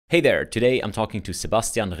Hey there, today I'm talking to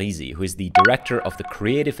Sebastian Risi, who is the director of the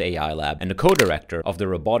Creative AI Lab and the co-director of the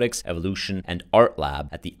Robotics, Evolution and Art Lab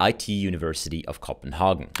at the IT University of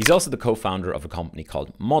Copenhagen. He's also the co-founder of a company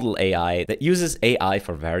called Model AI that uses AI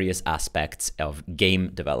for various aspects of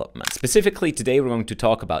game development. Specifically, today we're going to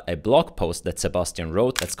talk about a blog post that Sebastian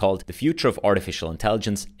wrote that's called "The Future of Artificial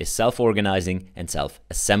Intelligence is Self-Organizing and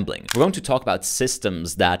Self-Assembling." We're going to talk about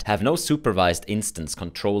systems that have no supervised instance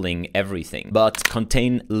controlling everything, but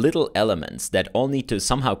contain little elements that all need to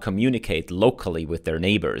somehow communicate locally with their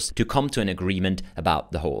neighbors to come to an agreement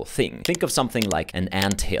about the whole thing. Think of something like an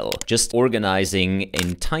anthill, just organizing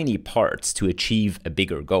in tiny parts to achieve a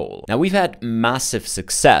bigger goal. Now, we've had massive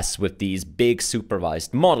success with these big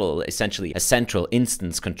supervised model, essentially a central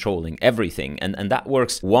instance controlling everything, and that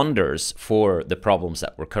works wonders for the problems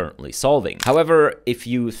that we're currently solving. However, if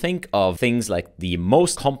you think of things like the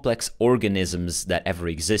most complex organisms that ever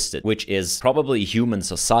existed, which is probably human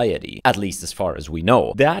society, at least as far as we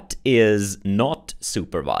know, that is not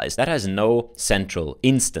supervised. That has no central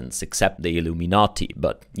instance except the Illuminati,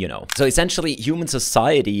 but you know. So essentially, human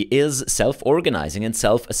society is self-organizing and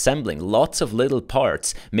self-assembling. Lots of little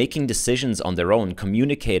parts making decisions on their own,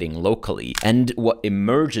 communicating locally. And what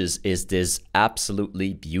emerges is this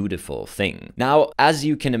absolutely beautiful thing. Now, as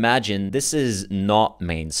you can imagine, this is not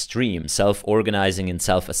mainstream. Self-organizing and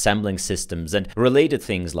self-assembling systems and related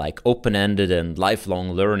things like open-ended and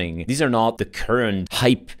lifelong learning, these are not the current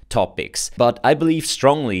hype topics, but I believe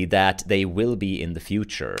strongly that they will be in the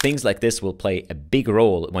future. Things like this will play a big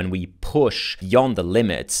role when we push beyond the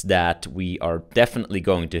limits that we are definitely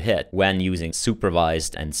going to hit when using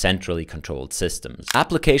supervised and centrally controlled systems.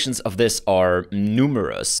 Applications of this are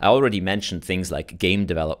numerous. I already mentioned things like game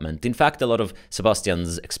development. In fact, a lot of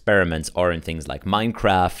Sebastian's experiments are in things like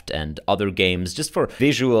Minecraft and other games, just for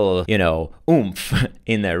visual, oomph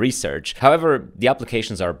in their research. However, the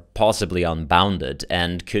applications are possibly unbounded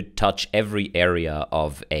and could touch every area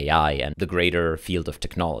of AI and the greater field of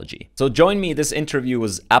technology. So join me. This interview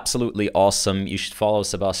was absolutely awesome. You should follow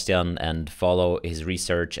Sebastian and follow his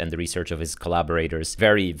research and the research of his collaborators.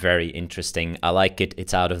 Very, very interesting. I like it.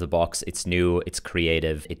 It's out of the box. It's new. It's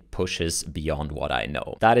creative. It pushes beyond what I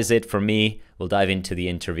know. That is it for me. We'll dive into the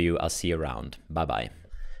interview. I'll see you around. Bye-bye.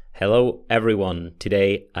 Hello everyone.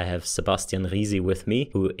 Today I have Sebastian Risi with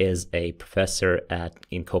me, who is a professor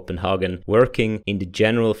in Copenhagen, working in the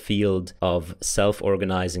general field of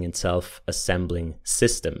self-organizing and self-assembling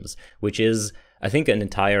systems, which is, I think, an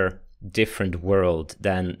entire different world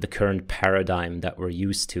than the current paradigm that we're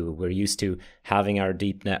used to. We're used to having our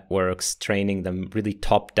deep networks, training them really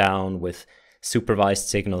top-down with supervised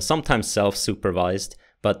signals, sometimes self-supervised.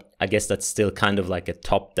 But I guess that's still kind of like a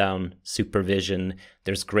top-down supervision.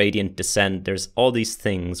 There's gradient descent. There's all these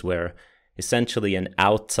things where essentially an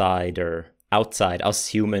outside us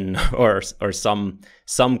human or some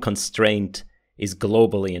constraint is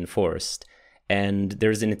globally enforced. And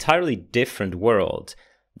there's an entirely different world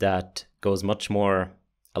that goes much more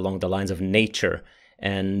along the lines of nature.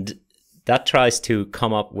 And that tries to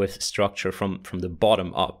come up with structure from the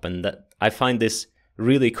bottom up. And that I find this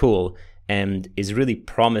really cool and is really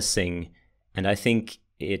promising, and I think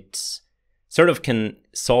it sort of can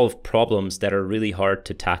solve problems that are really hard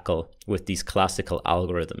to tackle with these classical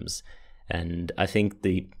algorithms. And I think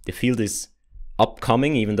the field is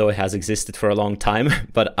upcoming, even though it has existed for a long time,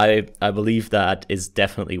 but I believe that is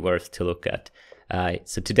definitely worth to look at.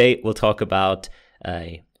 So today we'll talk about,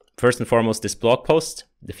 first and foremost, this blog post,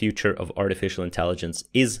 "The Future of Artificial Intelligence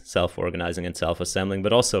is Self-Organizing and Self-Assembling,"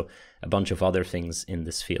 but also a bunch of other things in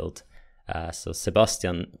this field. So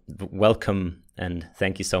Sebastian, welcome and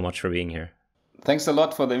thank you so much for being here. Thanks a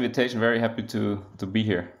lot for the invitation. Very happy to be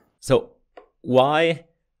here. So why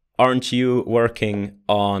aren't you working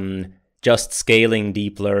on just scaling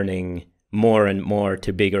deep learning more and more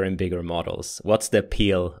to bigger and bigger models? What's the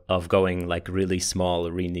appeal of going like really small,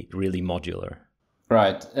 really modular?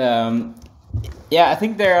 Right. I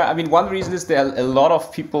think one reason is there are a lot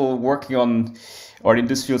of people working on or in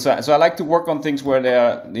this field. So I like to work on things where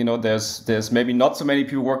there's maybe not so many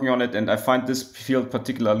people working on it, and I find this field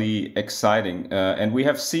particularly exciting. And we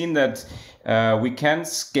have seen that we can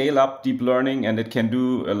scale up deep learning, and it can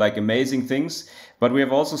do amazing things. But we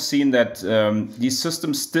have also seen that these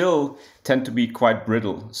systems still tend to be quite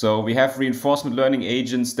brittle. So we have reinforcement learning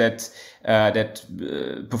agents that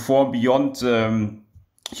perform beyond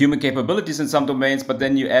human capabilities in some domains, but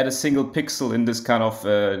then you add a single pixel in this kind of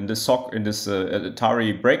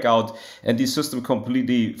Atari breakout, and these systems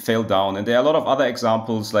completely fail down. And there are a lot of other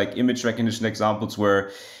examples, like image recognition examples,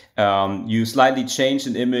 where You slightly change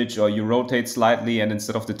an image or you rotate slightly, and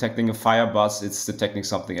instead of detecting a fire buzz, it's detecting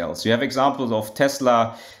something else. You have examples of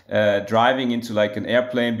Tesla driving into like an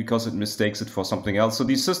airplane because it mistakes it for something else. So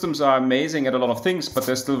these systems are amazing at a lot of things, but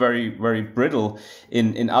they're still very, very brittle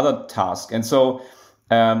in other tasks. And so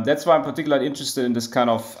that's why I'm particularly interested in this kind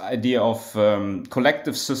of idea of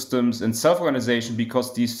collective systems and self-organization,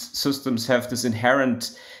 because these systems have this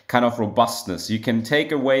inherent kind of robustness. You can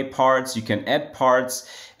take away parts, you can add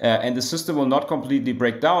parts, and the system will not completely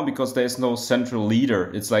break down because there's no central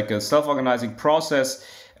leader. It's like a self-organizing process,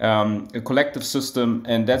 a collective system,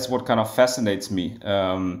 and that's what kind of fascinates me.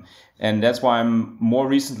 And that's why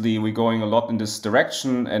we're going a lot in this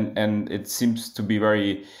direction, and it seems to be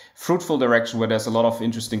very fruitful direction where there's a lot of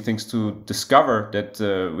interesting things to discover that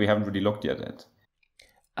we haven't really looked yet at.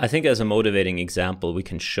 I think as a motivating example, we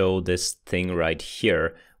can show this thing right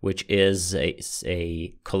here, which is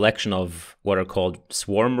a collection of what are called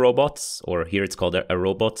swarm robots, or here it's called a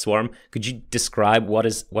robot swarm. Could you describe what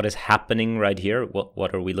is happening right here?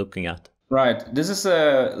 What are we looking at? Right. This is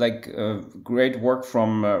great work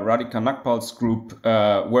from Radhika Nagpal's group,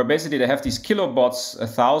 where basically they have these kilobots,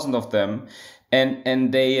 1,000 of them,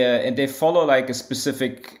 and they follow like a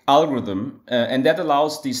specific algorithm, and that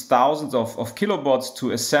allows these thousands of kilobots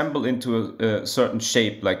to assemble into a certain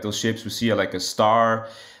shape. Like those shapes we see are like a star,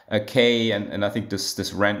 a K, and I think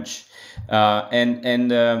this wrench.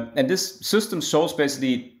 And this system shows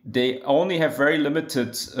basically they only have very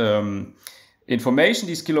limited information.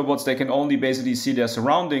 These kilobots, they can only basically see their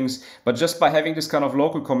surroundings, but just by having this kind of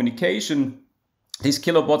local communication, these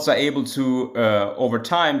kilobots are able to, over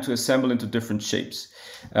time, to assemble into different shapes.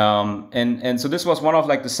 And so this was one of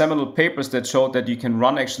like the seminal papers that showed that you can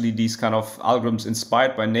run actually these kind of algorithms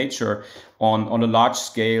inspired by nature on a large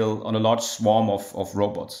scale, on a large swarm of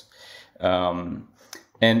robots. And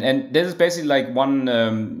this is basically like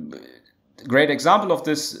one great example of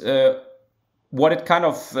this.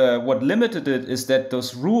 What limited it is that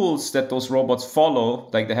those rules that those robots follow,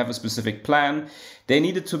 like they have a specific plan, they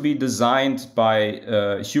needed to be designed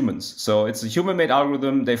by humans. So it's a human-made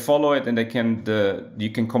algorithm. They follow it, and you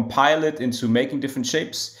can compile it into making different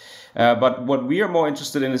shapes. But what we are more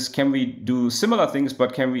interested in is, can we do similar things,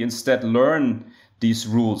 but can we instead learn these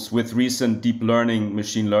rules with recent deep learning,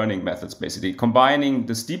 machine learning methods, basically combining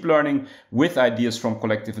this deep learning with ideas from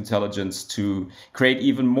collective intelligence to create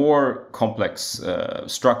even more complex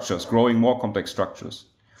structures, growing more complex structures.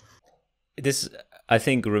 This, I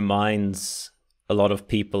think, reminds a lot of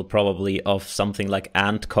people probably of something like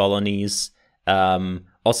ant colonies.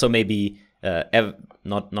 Also maybe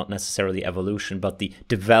not necessarily evolution, but the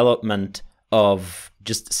development of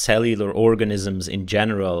just cellular organisms in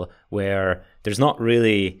general, where there's not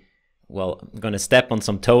really, well, I'm going to step on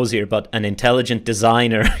some toes here, but an intelligent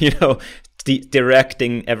designer,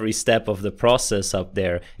 directing every step of the process up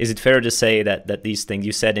there. Is it fair to say that these things,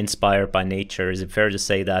 you said inspired by nature, is it fair to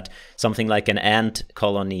say that something like an ant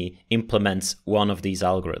colony implements one of these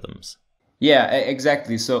algorithms? Yeah,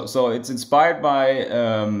 exactly. So it's inspired by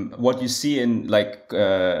what you see in like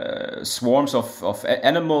swarms of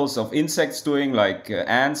animals, of insects doing, like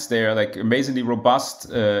ants. They're like amazingly robust,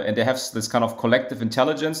 and they have this kind of collective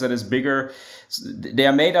intelligence that is bigger. They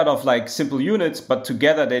are made out of like simple units, but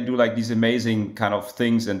together they do like these amazing kind of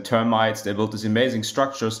things. And termites, they build these amazing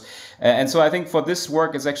structures. And so I think for this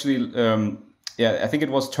work, it's actually I think it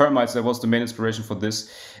was termites that was the main inspiration for this.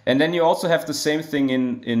 And then you also have the same thing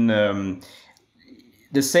in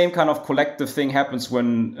the same kind of collective thing happens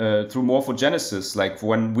when through morphogenesis, like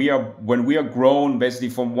when we are grown basically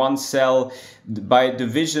from one cell by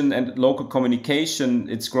division and local communication,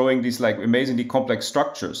 it's growing these like amazingly complex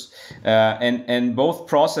structures. And both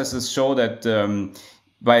processes show that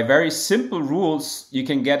by very simple rules you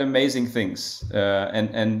can get amazing things.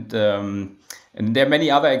 And there are many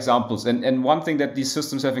other examples. And one thing that these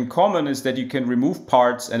systems have in common is that you can remove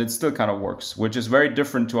parts and it still kind of works, which is very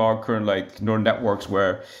different to our current like neural networks,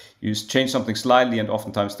 where you change something slightly and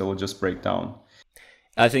oftentimes they will just break down.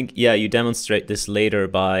 I think, yeah, you demonstrate this later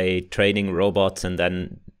by training robots and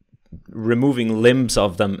then removing limbs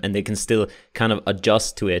of them, and they can still kind of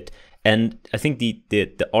adjust to it. And I think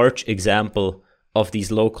the arch example of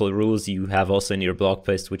these local rules you have also in your blog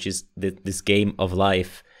post, which is this game of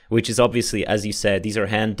life, which is obviously, as you said, these are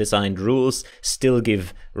hand-designed rules, still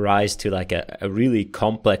give rise to like a really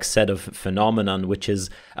complex set of phenomenon, which is,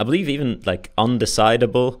 I believe, even like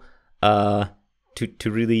undecidable to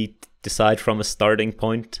really decide from a starting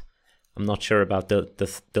point. I'm not sure about the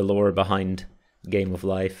lore behind Game of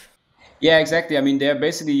Life. Yeah, exactly. I mean, there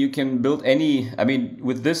basically you can build any. I mean,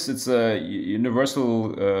 with this, it's a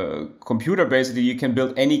universal computer. Basically, you can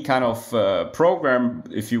build any kind of program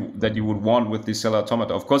if you that you would want with the cellular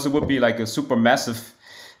automata. Of course, it would be like a super massive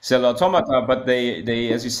cellular automata, but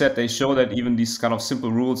they, as you said, they show that even these kind of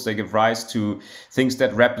simple rules they give rise to things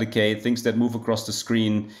that replicate, things that move across the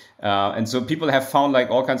screen, and so people have found like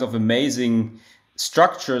all kinds of amazing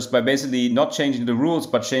structures by basically not changing the rules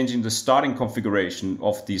but changing the starting configuration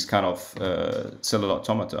of these kind of cellular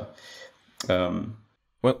automata.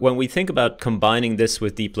 When we think about combining this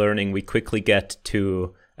with deep learning, we quickly get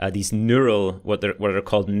to these what are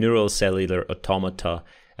called neural cellular automata.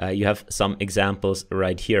 You have some examples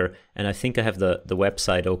right here, and I think I have the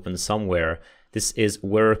website open somewhere. This is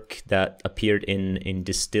work that appeared in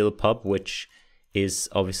DistillPub, which is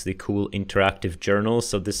obviously cool interactive journal.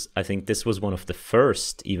 So I think this was one of the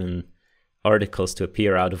first even articles to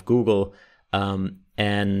appear out of Google.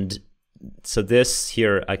 And so this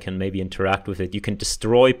here, I can maybe interact with it. You can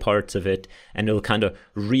destroy parts of it and it'll kind of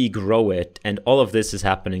regrow it. And all of this is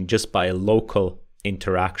happening just by a local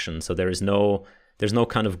interaction. So there's no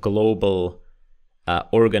kind of global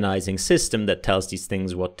organizing system that tells these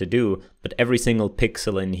things what to do, but every single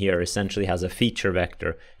pixel in here essentially has a feature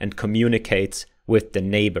vector and communicates with the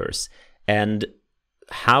neighbors. And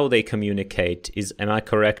how they communicate is, am I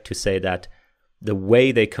correct to say that the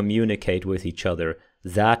way they communicate with each other,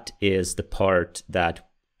 that is the part that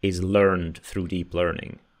is learned through deep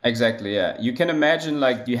learning? Exactly, yeah. You can imagine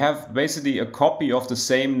like you have basically a copy of the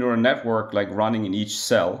same neural network like running in each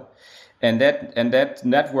cell. And that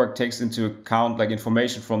network takes into account like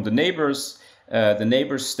information from the neighbor's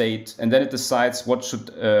state, and then it decides what should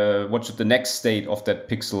the next state of that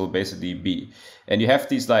pixel basically be. And you have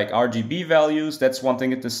these like RGB values. That's one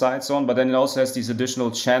thing it decides on. But then it also has these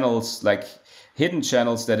additional channels, like hidden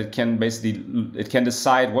channels, that it can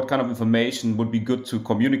decide what kind of information would be good to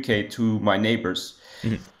communicate to my neighbors.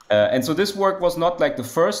 Mm-hmm. And so this work was not like the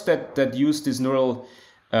first that used these neural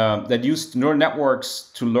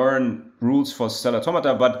networks to learn rules for cellular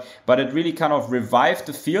automata, but it really kind of revived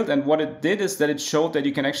the field. And what it did is that it showed that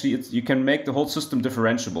you can make the whole system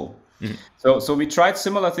differentiable. Mm-hmm. So we tried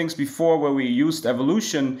similar things before, where we used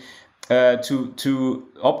evolution to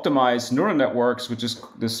optimize neural networks, which is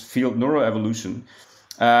this field neuroevolution.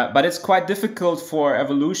 But it's quite difficult for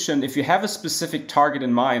evolution if you have a specific target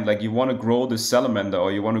in mind, like you want to grow this salamander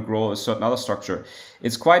or you want to grow a certain other structure.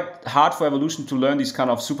 It's quite hard for evolution to learn these kind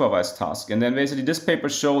of supervised tasks. And then basically this paper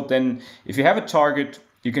showed then if you have a target,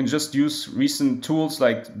 you can just use recent tools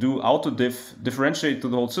like do differentiate to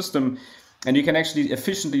the whole system, and you can actually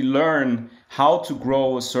efficiently learn how to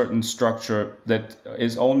grow a certain structure that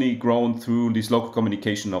is only grown through this local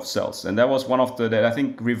communication of cells. And that was one of that I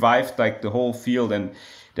think revived like the whole field. And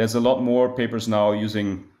there's a lot more papers now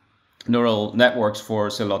using neural networks for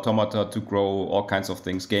cellular automata to grow all kinds of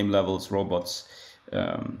things, game levels, robots.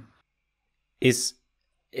 How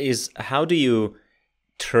do you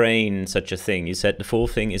train such a thing? You said the full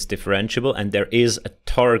thing is differentiable and there is a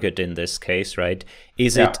target in this case, right?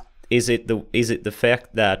 Is it the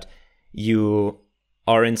fact that you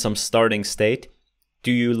are in some starting state?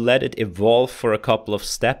 Do you let it evolve for a couple of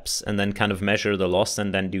steps and then kind of measure the loss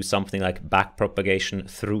and then do something like backpropagation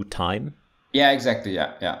through time? Yeah, exactly.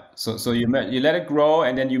 Yeah. So you let it grow,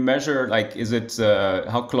 and then you measure like is it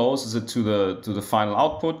how close is it to the final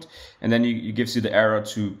output, and then it gives you the error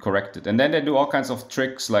to correct it. And then they do all kinds of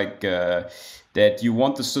tricks like that you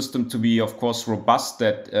want the system to be, of course, robust.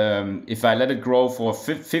 That if I let it grow for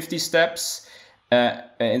 50 steps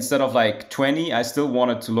instead of like 20, I still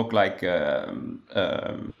want it to look like a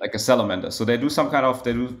salamander. So they do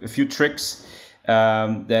a few tricks.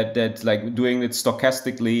 That like doing it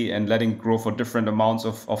stochastically and letting it grow for different amounts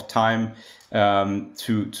of time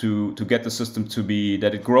to get the system to be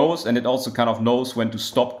that it grows, and it also kind of knows when to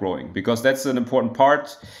stop growing, because that's an important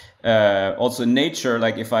part. Also in nature,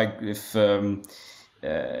 like if through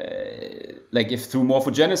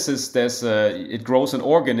morphogenesis it grows an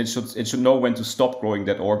organ, it should know when to stop growing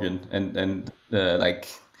that organ and like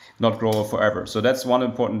not grow forever. So that's one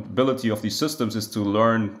important ability of these systems, is to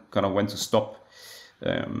learn kind of when to stop.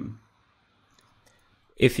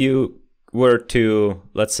 If you were to,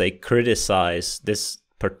 let's say, criticize this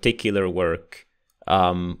particular work,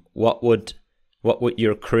 what would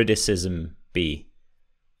your criticism be?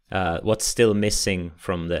 What's still missing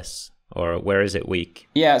from this, or where is it weak?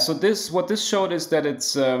 Yeah, so what this showed is that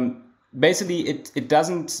it's basically it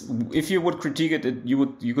doesn't. If you would critique it,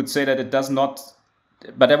 you could say that it does not.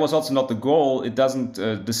 But that was also not the goal. It doesn't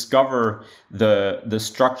discover the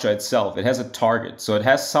structure itself. It has a target. So it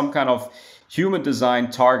has some kind of human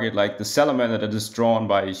designed target, like the salamander that is drawn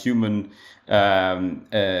by a human.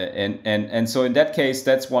 And so in that case,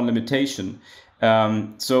 that's one limitation.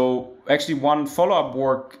 So actually one follow-up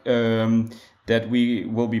work that we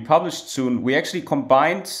will be published soon, we actually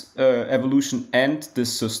combined evolution and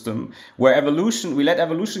this system, where we let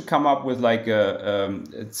evolution come up with like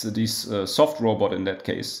it's this soft robot in that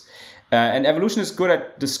case. And evolution is good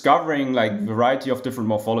at discovering like variety of different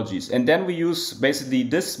morphologies. And then we use basically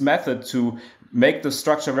this method to make the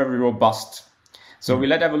structure very robust. So we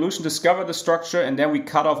let evolution discover the structure, and then we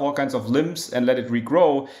cut off all kinds of limbs and let it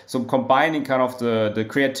regrow. So combining kind of the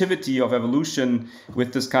creativity of evolution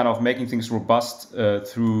with this kind of making things robust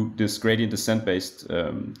through this gradient descent based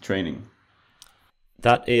training.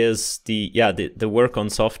 That is the work on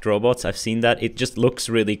soft robots. I've seen that. It just looks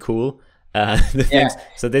really cool.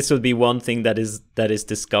 So this would be one thing that is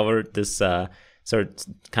discovered, this sort of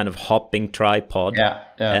kind of hopping tripod.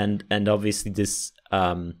 And obviously this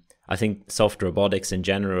I think soft robotics in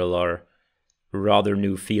general are a rather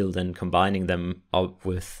new field, and combining them up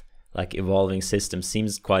with like evolving systems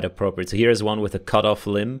seems quite appropriate. So here's one with a cut off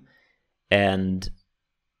limb, and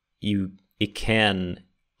it can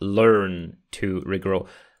learn to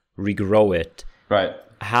regrow it. Right.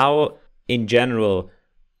 How in general,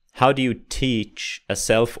 how do you teach a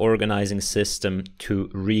self-organizing system to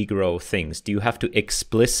regrow things? Do you have to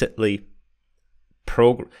explicitly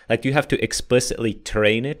do you have to explicitly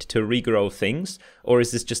train it to regrow things, or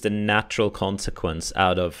is this just a natural consequence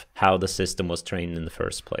out of how the system was trained in the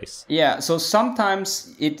first place? Yeah, so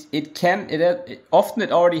sometimes often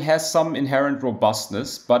it already has some inherent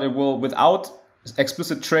robustness, but it will, without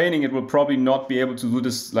explicit training, it will probably not be able to do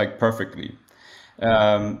this like perfectly.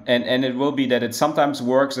 And it will be that it sometimes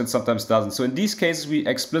works and sometimes doesn't. So in these cases, we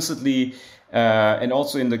explicitly and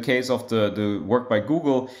also in the case of the work by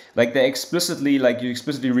Google, like you explicitly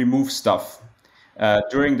remove stuff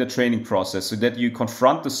during the training process, so that you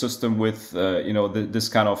confront the system with this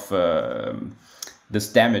kind of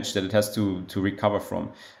this damage that it has to recover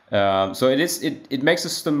from. So it makes the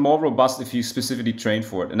system more robust if you specifically train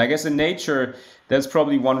for it. And I guess in nature, that's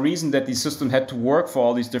probably one reason that the system had to work for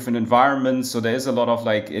all these different environments. So there is a lot of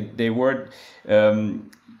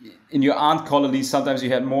in your ant colonies, sometimes you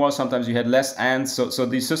had more, sometimes you had less ants. So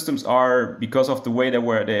these systems are, because of the way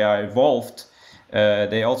they are evolved,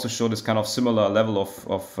 they also show this kind of similar level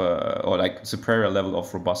of or like superior level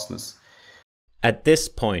of robustness. At this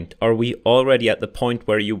point, are we already at the point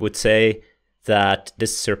where you would say that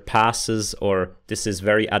this surpasses, or this is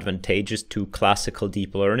very advantageous to classical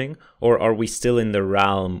deep learning? Or are we still in the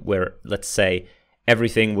realm where, let's say,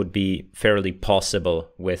 everything would be fairly possible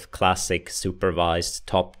with classic supervised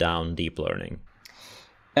top-down deep learning?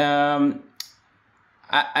 I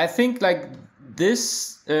think like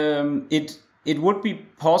this, it would be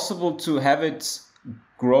possible to have it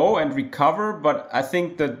grow and recover, but I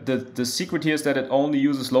think that the secret here is that it only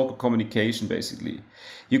uses local communication, basically.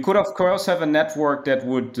 You could, of course, have a network that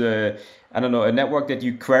would, a network that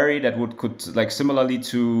you query that could like similarly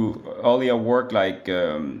to earlier work like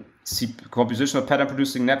compositional pattern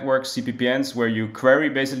producing networks, CPPNs, where you query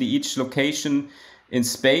basically each location in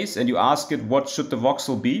space and you ask it what should the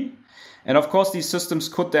voxel be. And of course, these systems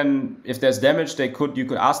could then, if there's damage, you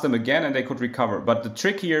could ask them again and they could recover. But the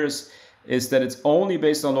trick here is that it's only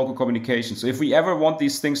based on local communication. So if we ever want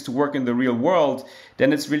these things to work in the real world,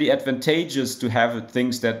 then it's really advantageous to have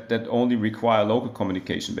things that only require local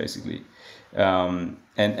communication, basically.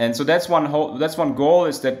 And so that's one goal,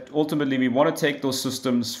 is that ultimately we want to take those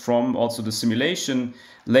systems from also the simulation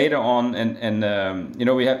later on, and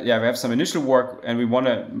we have some initial work, and we want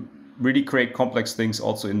to really create complex things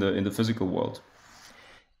also in the physical world.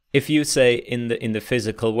 If you say in the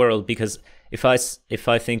physical world, because if I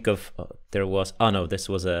think of the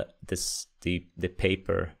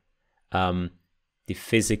paper, the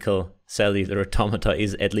physical cellular automata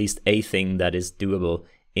is at least a thing that is doable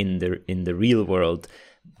in the real world.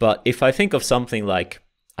 But if I think of something like,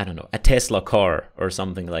 I don't know, a Tesla car or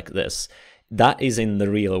something like this, that is in the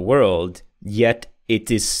real world, yet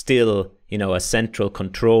it is still, a central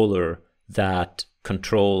controller that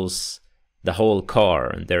controls the whole car,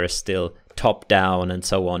 and there is still top down and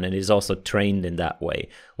so on, and is also trained in that way.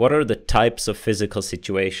 What are the types of physical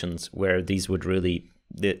situations where these would really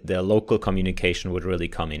the local communication would really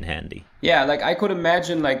come in handy. Yeah, like I could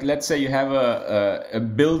imagine, like let's say you have a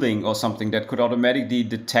building or something that could automatically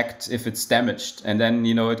detect if it's damaged, and then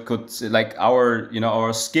it could, like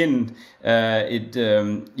our skin,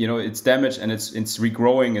 it's damaged and it's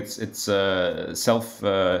regrowing, it's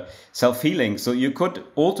self healing. So you could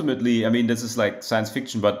ultimately, I mean, this is like science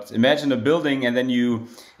fiction, but imagine a building and then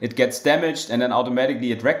it gets damaged, and then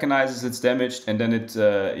automatically it recognizes it's damaged, and then it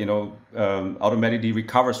automatically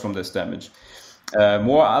recovers from this damage.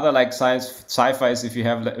 More other like sci-fi is if you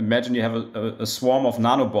have, imagine you have a swarm of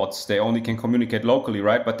nanobots. They only can communicate locally,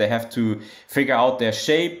 right? But they have to figure out their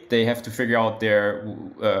shape. They have to figure out their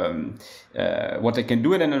what they can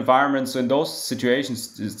do in an environment. So in those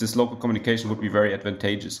situations, this local communication would be very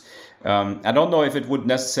advantageous. I don't know if it would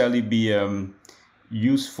necessarily be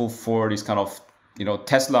useful for these kind of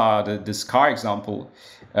Tesla, this car example,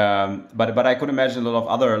 but I could imagine a lot of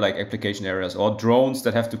other like application areas, or drones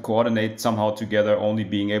that have to coordinate somehow together, only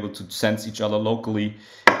being able to sense each other locally.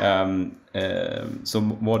 So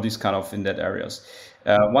more these kind of in that areas.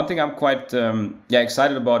 One thing I'm quite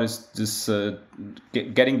excited about is this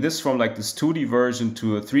getting this from like this 2D version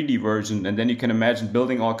to a 3D version, and then you can imagine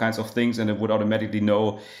building all kinds of things, and it would automatically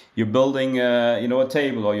know you're building a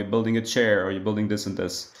table, or you're building a chair, or you're building this and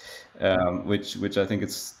this. Which I think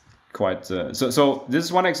it's quite so this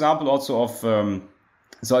is one example also of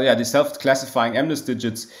the self-classifying MNIST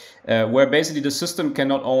digits, where basically the system can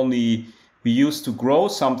not only be used to grow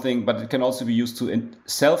something, but it can also be used to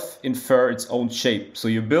self-infer its own shape. So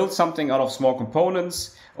you build something out of small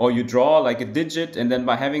components, or you draw like a digit, and then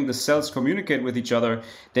by having the cells communicate with each other,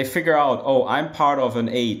 they figure out, oh, I'm part of an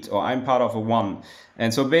 8, or I'm part of a 1.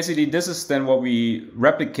 And so basically this is then what we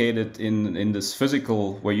replicated in this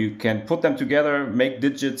physical, where you can put them together, make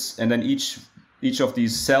digits, and then each of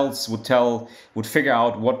these cells would figure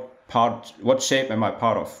out what shape am I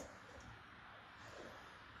part of.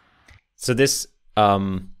 So this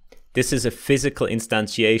is a physical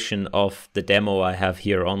instantiation of the demo I have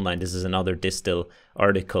here online. This is another Distill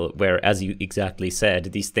article where, as you exactly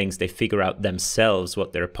said, these things, they figure out themselves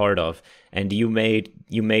what they're part of. And you made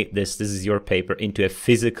this is your paper, into a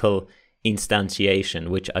physical instantiation,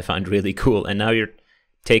 which I find really cool. And now you're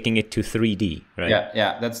taking it to 3D, right?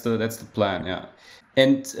 Yeah, that's the plan, yeah.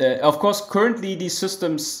 And of course, currently these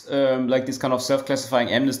systems, like this kind of self-classifying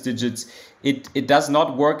MNIST digits, it does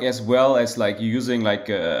not work as well as like using like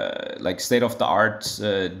state-of-the-art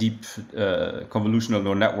deep convolutional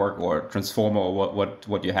neural network or transformer, or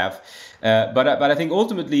what you have. But I think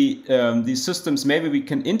ultimately these systems, maybe we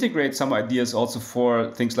can integrate some ideas also for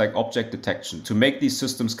things like object detection, to make these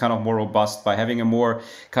systems kind of more robust by having a more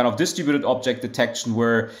kind of distributed object detection,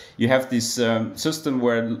 where you have this system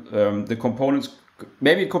where the components,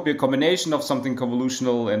 maybe it could be a combination of something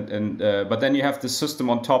convolutional, and but then you have the system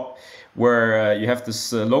on top where you have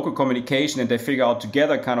this local communication, and they figure out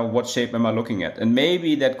together kind of what shape am I looking at, and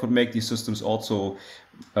maybe that could make these systems also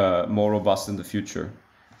more robust in the future,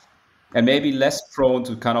 and maybe less prone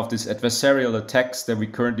to kind of this adversarial attacks that we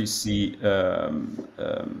currently see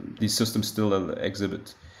these systems still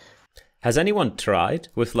exhibit. Has anyone tried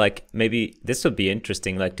with, like, maybe this would be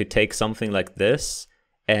interesting, like to take something like this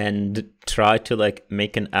and try to like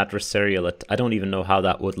make an adversarial, I don't even know how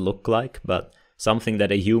that would look like, but something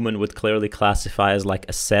that a human would clearly classify as like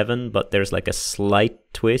a 7, but there's like a slight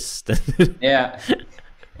twist. Yeah,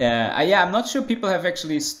 I'm not sure people have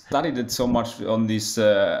actually studied it so much on this,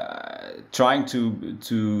 trying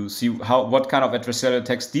to see what kind of adversarial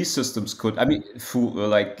attacks these systems could. I mean,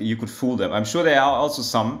 you could fool them. I'm sure there are also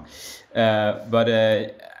some, but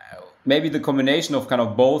maybe the combination of kind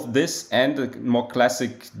of both this and the more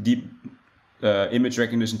classic deep image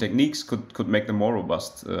recognition techniques could make them more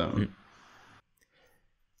robust.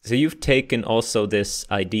 So you've taken also this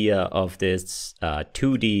idea of this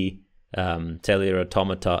 2D cellular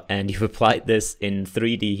automata, and you've applied this in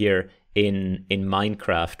 3D here in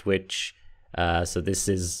Minecraft, which so this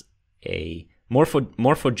is a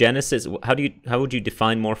morphogenesis. How would you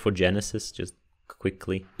define morphogenesis, just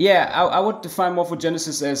quickly? Yeah, I would define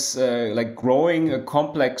morphogenesis as like growing a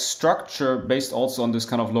complex structure based also on this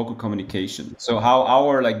kind of local communication. So how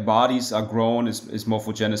our like bodies are grown is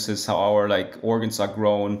morphogenesis, how our like organs are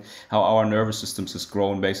grown, how our nervous systems is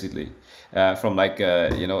grown, basically from like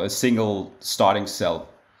a single starting cell.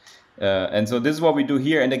 And so this is what we do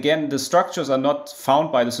here. And again, the structures are not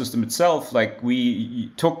found by the system itself. Like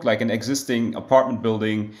we took like an existing apartment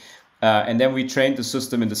building, and then we trained the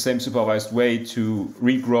system in the same supervised way to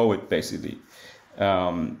regrow it, basically.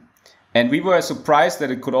 And we were surprised that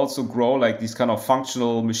it could also grow like these kind of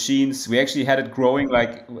functional machines. We actually had it growing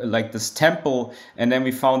like this temple, and then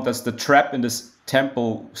we found that the trap in this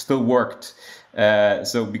temple still worked.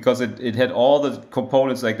 So because it had all the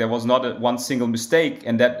components, like there was not one single mistake,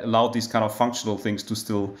 and that allowed these kind of functional things to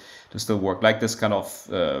still work, like this kind of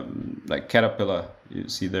like caterpillar you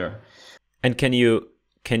see there. And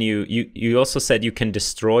you also said you can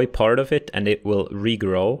destroy part of it and it will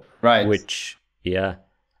regrow, right? Which, yeah,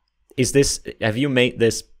 have you made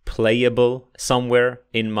this playable somewhere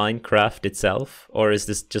in Minecraft itself, or is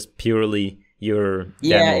this just purely your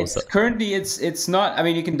demos? Currently it's not. I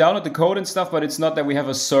mean, you can download the code and stuff, but it's not that we have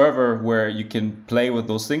a server where you can play with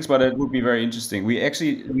those things. But it would be very interesting. We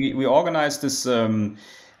actually we organized this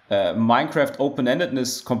Minecraft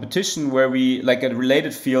open-endedness competition where we, like, a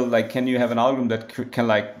related field, like, can you have an algorithm that can,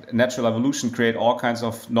 like natural evolution, create all kinds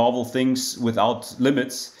of novel things without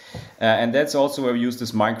limits, and that's also where we use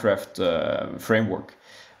this Minecraft framework.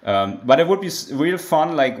 But it would be real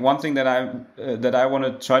fun. Like, one thing that I want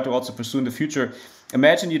to try to also pursue in the future.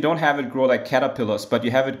 Imagine you don't have it grow like caterpillars, but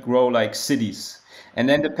you have it grow like cities. And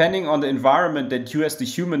then depending on the environment that you as the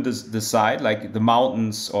human decide, like the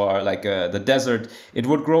mountains or like the desert, it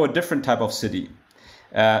would grow a different type of city.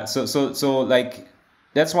 So like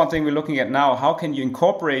that's one thing we're looking at now. How can you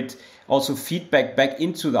incorporate also feedback back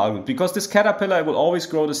into the algorithm? Because this caterpillar will always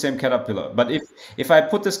grow the same caterpillar. But if I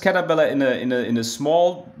put this caterpillar in a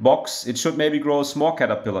small box, it should maybe grow a small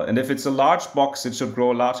caterpillar. And if it's a large box, it should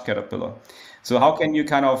grow a large caterpillar. So how can you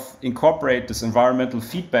kind of incorporate this environmental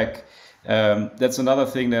feedback? That's another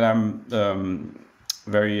thing that I'm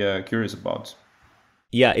very curious about.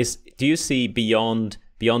 Yeah, do you see beyond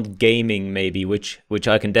gaming maybe, which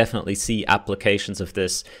I can definitely see applications of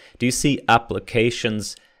this? Do you see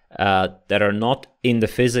applications that are not in the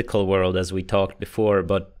physical world as we talked before,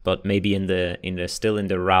 but maybe still in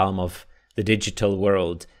the realm of the digital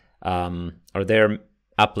world? Are there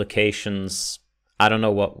applications? I don't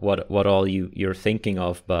know what all you're thinking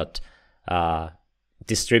of, but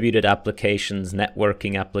distributed applications,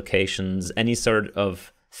 networking applications, any sort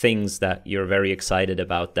of things that you're very excited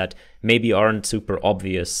about that maybe aren't super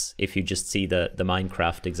obvious if you just see the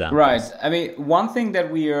Minecraft examples. Right. I mean, one thing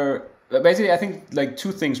that we are basically, I think, like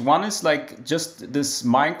two things. One is like just this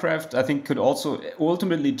Minecraft, I think, could also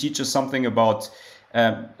ultimately teach us something about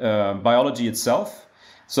biology itself.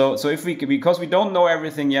 So if because we don't know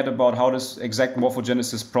everything yet about how this exact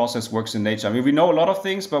morphogenesis process works in nature. I mean, we know a lot of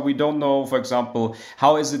things, but we don't know, for example,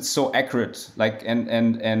 how is it so accurate? Like,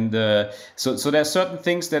 so there are certain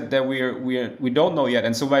things that we don't know yet.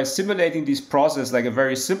 And so by simulating these processes, like a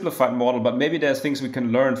very simplified model, but maybe there's things we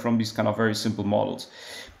can learn from these kind of very simple models.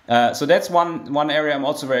 So that's one area I'm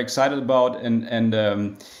also very excited about,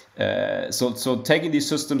 so taking these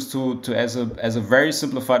systems to as a very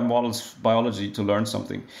simplified models biology to learn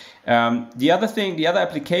something. The other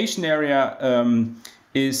application area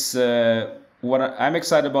is what I'm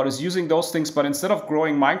excited about is using those things, but instead of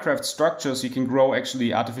growing Minecraft structures, you can grow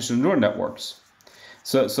actually artificial neural networks.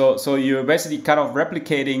 So you're basically kind of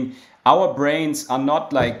replicating. Our brains are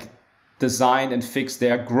not like designed and fixed;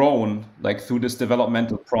 they are grown like through this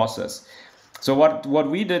developmental process. So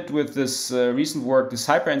what we did with this recent work, this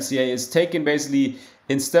HyperNCA, is taken basically,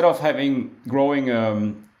 instead of growing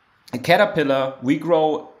a caterpillar, we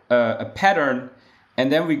grow a pattern,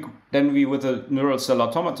 and then we with a neural cell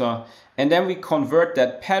automata, and then we convert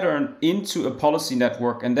that pattern into a policy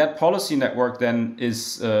network, and that policy network then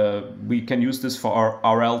is we can use this for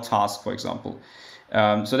our RL task, for example.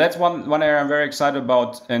 So that's one area I'm very excited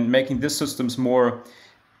about, and making these systems more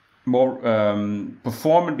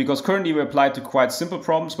performant, because currently we apply to quite simple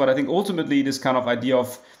problems, but I think ultimately this kind of idea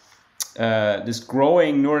of this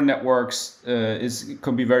growing neural networks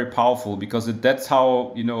can be very powerful, because that's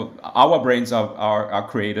how our brains are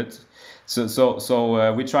created.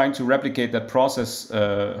 So we're trying to replicate that process,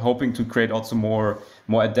 hoping to create also more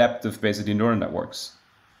adaptive, basically, neural networks.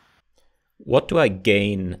 What do I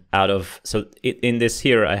gain out of, so in this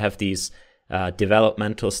here, I have these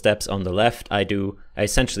developmental steps on the left. I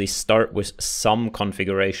essentially start with some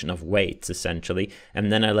configuration of weights, essentially,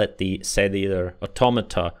 and then I let the cellular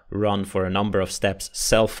automata run for a number of steps,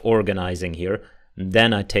 self-organizing here. And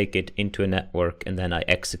then I take it into a network, and then I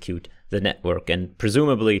execute the network. And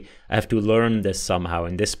presumably, I have to learn this somehow.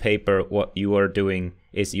 In this paper, what you are doing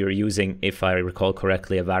is you're using, if I recall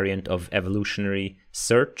correctly, a variant of evolutionary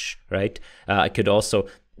search, right? I could also,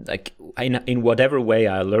 like, in whatever way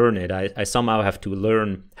I learn it, I somehow have to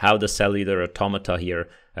learn how the cellular automata here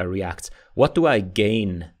reacts. What do I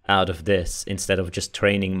gain out of this instead of just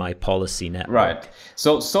training my policy network? Right.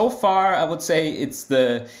 So far, I would say it's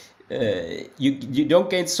you don't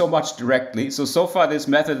gain so much directly. So far this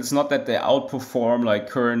method, it's not that they outperform like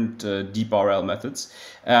current deep RL methods,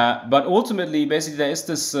 but ultimately, basically, there is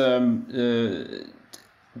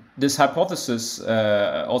this hypothesis,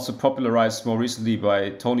 also popularized more recently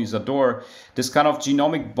by Tony Zador, this kind of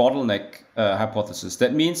genomic bottleneck hypothesis.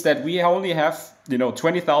 That means that we only have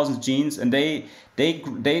 20,000 genes, and they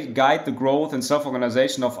guide the growth and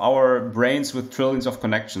self-organization of our brains with trillions of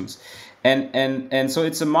connections. And so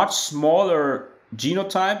it's a much smaller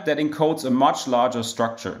genotype that encodes a much larger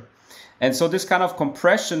structure. And so this kind of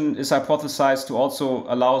compression is hypothesized to also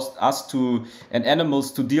allow us to, and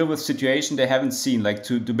animals, to deal with situations they haven't seen, like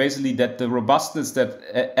to basically that the robustness that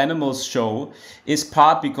animals show is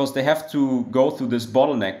part because they have to go through this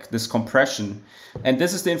bottleneck, this compression. And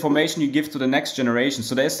this is the information you give to the next generation.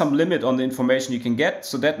 So there's some limit on the information you can get.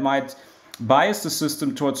 So that might bias the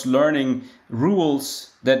system towards learning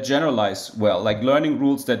rules that generalize well, like learning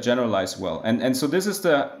rules that generalize well. And so this is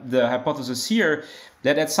the hypothesis here,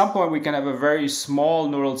 that at some point we can have a very small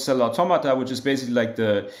neural cell automata, which is basically like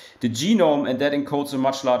the genome, and that encodes a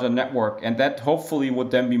much larger network, and that hopefully would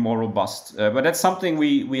then be more robust. But that's something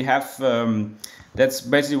we have. That's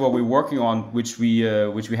basically what we're working on, which we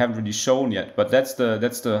haven't really shown yet. But that's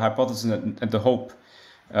the hypothesis and the hope.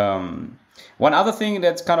 One other thing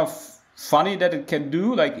that's kind of funny that it can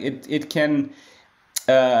do, like it can,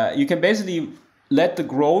 you can basically let the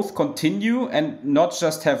growth continue and not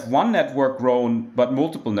just have one network grown, but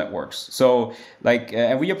multiple networks. So like,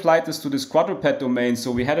 and we applied this to this quadruped domain.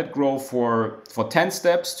 So we had it grow for 10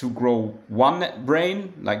 steps to grow one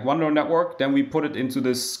brain, like one neural network. Then we put it into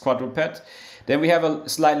this quadruped. Then we have a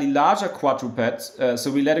slightly larger quadruped.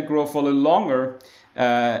 So we let it grow for a little longer,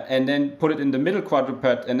 and then put it in the middle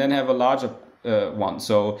quadruped, and then have a larger one.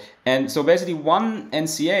 So basically one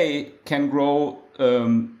NCA can grow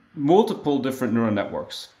multiple different neural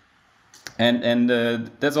networks, and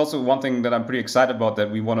that's also one thing that I'm pretty excited about,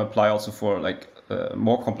 that we want to apply also for like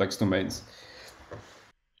more complex domains.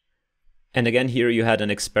 And again, here you had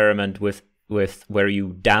an experiment with where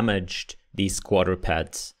you damaged these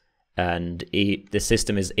quadrupeds, and the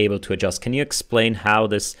system is able to adjust. Can you explain how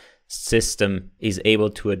this system is able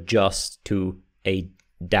to adjust to a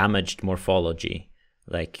damaged morphology?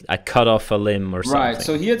 Like I cut off a limb or something. Right.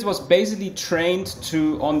 So here it was basically trained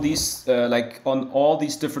on these, on all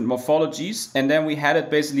these different morphologies, and then we had it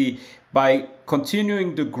basically by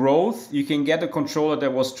continuing the growth. You can get a controller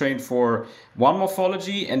that was trained for one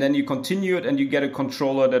morphology, and then you continue it, and you get a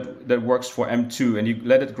controller that works for M2, and you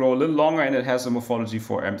let it grow a little longer, and it has a morphology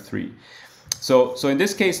for M3. So in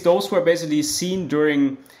this case, those were basically seen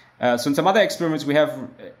during. So in some other experiments, we have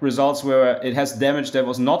results where it has damage that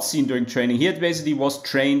was not seen during training. Here it basically was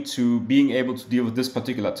trained to being able to deal with this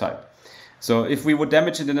particular type. So if we would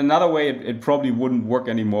damage it in another way, it probably wouldn't work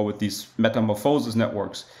anymore with these metamorphosis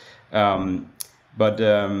networks. Yeah,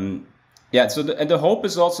 so the hope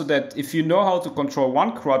is also that if you know how to control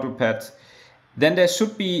one quadruped, then there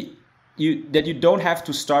should be that you don't have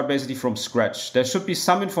to start basically from scratch. There should be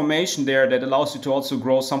some information there that allows you to also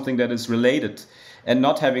grow something that is related, and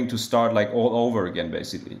not having to start like all over again,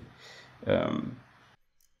 basically.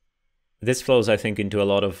 This flows, I think, into a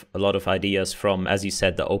lot of ideas from, as you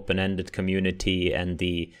said, the open-ended community and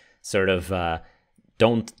the sort of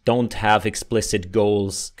don't have explicit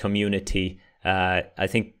goals community. I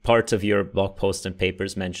think parts of your blog posts and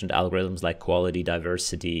papers mentioned algorithms like quality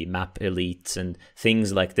diversity, map elites, and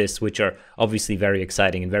things like this, which are obviously very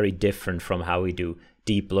exciting and very different from how we do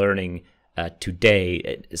deep learning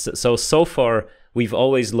today. So far, we've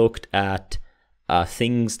always looked at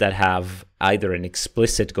things that have either an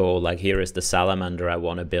explicit goal, like here is the salamander I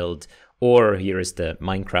want to build, or here is the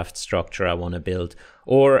Minecraft structure I want to build,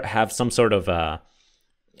 or have some sort of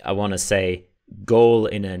I want to say, goal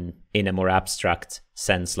in a more abstract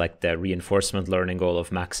sense, like the reinforcement learning goal of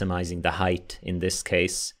maximizing the height in this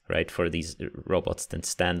case, right, for these robots that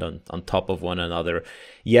stand on top of one another.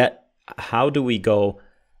 Yet, how do we go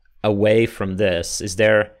away from this? Is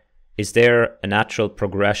there a natural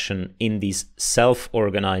progression in these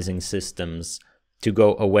self-organizing systems to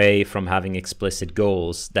go away from having explicit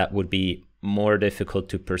goals that would be more difficult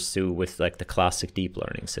to pursue with like the classic deep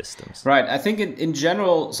learning systems? Right. I think in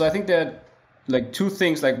general, so I think that like two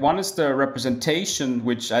things. Like one is the representation,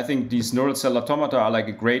 which I think these neural cell automata are like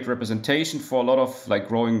a great representation for a lot of like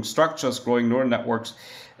growing structures, growing neural networks.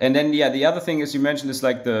 And then the other thing, as you mentioned, is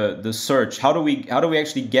like the search. How do we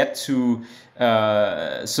actually get to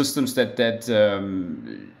systems that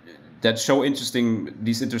that show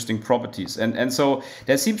these interesting properties. And so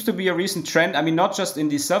there seems to be a recent trend. I mean, not just in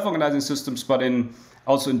these self-organizing systems, but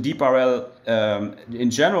also in deep RL in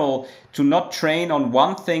general, to not train on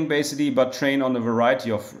one thing basically, but train on a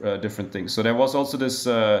variety of different things. So there was also this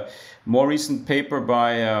more recent paper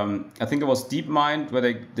by I think it was DeepMind, where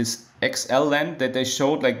this XLN that they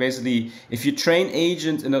showed, like basically if you train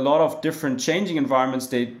agents in a lot of different changing environments,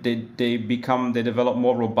 they develop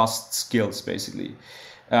more robust skills basically.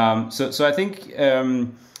 So I think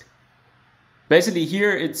basically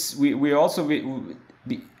here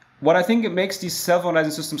what I think it makes these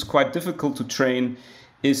self-organizing systems quite difficult to train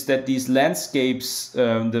is that these landscapes,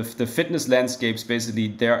 the fitness landscapes, basically,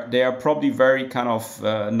 they are probably very kind of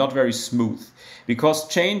not very smooth, because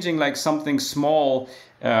changing like something small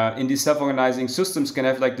in these self-organizing systems can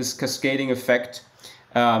have like this cascading effect.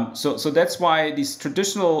 So that's why these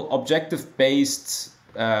traditional objective-based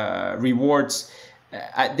rewards,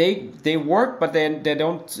 they work, but they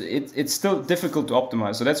don't. It's still difficult to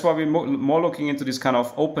optimize. So that's why we're more looking into this kind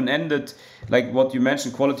of open-ended, like what you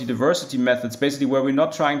mentioned, quality diversity methods, basically where we're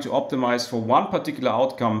not trying to optimize for one particular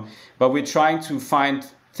outcome, but we're trying to find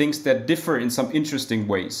things that differ in some interesting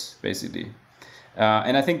ways, basically.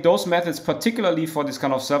 And I think those methods, particularly for this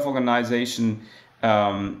kind of self-organization,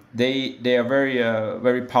 they are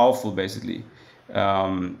very powerful, basically.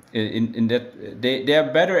 In that they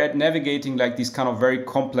are better at navigating like these kind of very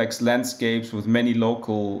complex landscapes with many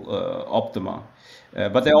local optima,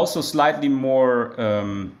 but they're also slightly more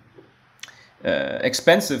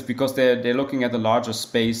expensive, because they're looking at the larger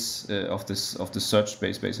space of the search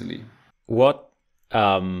space basically. What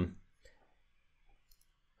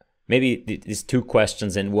maybe these two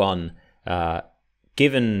questions in one.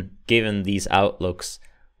 Given these outlooks,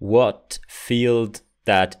 what field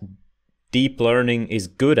that deep learning is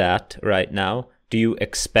good at right now, do you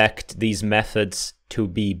expect these methods to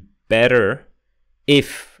be better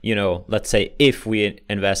if, let's say, if we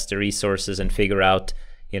invest the resources and figure out,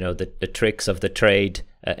 the tricks of the trade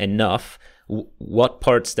enough? What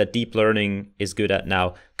parts that deep learning is good at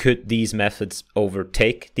now, could these methods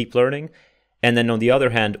overtake deep learning? And then on the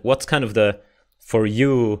other hand, what's kind of for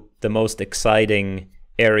you, the most exciting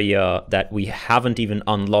area that we haven't even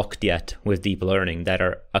unlocked yet with deep learning that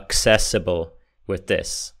are accessible with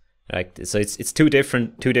this? Right? So it's two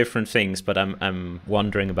different things, but I'm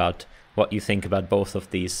wondering about what you think about both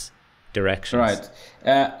of these directions.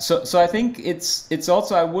 Right. So I think it's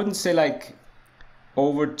also, I wouldn't say like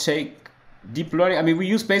overtake deep learning. I mean, we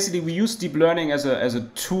use deep learning as a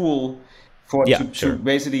tool to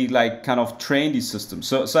basically like kind of train these systems.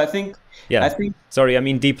 So I think sorry, I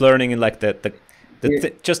mean deep learning in like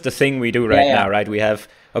just the thing we do now, right? We have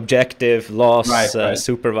objective, loss,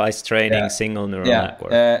 supervised training, single neural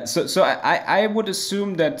network. So I would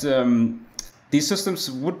assume that these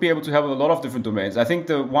systems would be able to have a lot of different domains. I think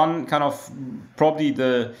the one kind of probably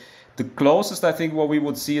the closest, I think what we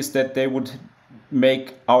would see is that they would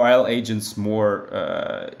make RL agents more,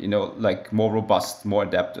 like more robust, more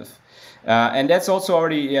adaptive. And that's also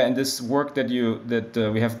already in this work that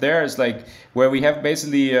we have there, is like where we have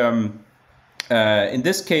basically in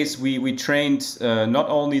this case we trained not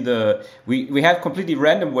only we had completely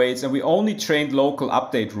random weights, and we only trained local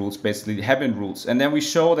update rules, basically Hebbian rules, and then we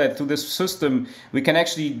show that through this system we can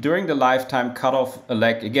actually during the lifetime cut off a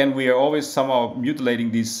leg. Again, we are always somehow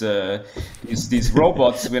mutilating these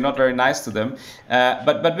robots. We're not very nice to them,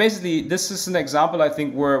 but basically this is an example, I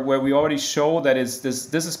think, where we already show that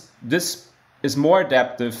this is more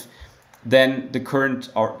adaptive than the current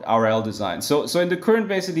RL design. So in the current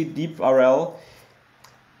basically deep RL,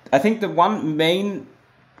 I think the one main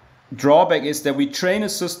drawback is that we train a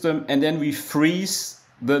system and then we freeze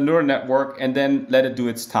the neural network and then let it do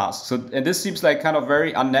its task. So, and this seems like kind of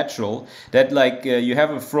very unnatural, that like you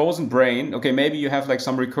have a frozen brain. Okay, maybe you have like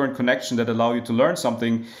some recurrent connection that allow you to learn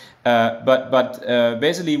something, but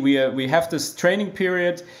basically we have this training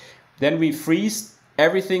period, then we freeze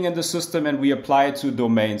everything in the system and we apply it to a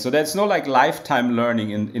domain. So there's no like lifetime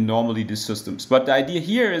learning in normally these systems. But the idea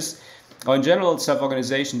here is, or in general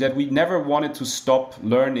self-organization, that we never wanted to stop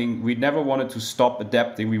learning. We never wanted to stop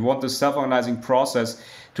adapting. We want the self-organizing process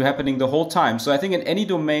to happening the whole time. So I think in any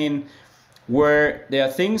domain where there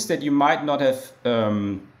are things that you might not have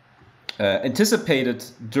anticipated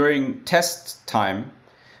during test time,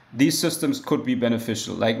 these systems could be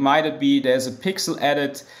beneficial. Like might it be there's a pixel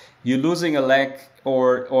added, you're losing a leg,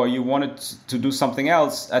 or you wanted to do something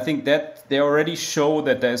else. I think that they already show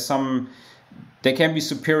that they can be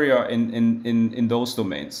superior in those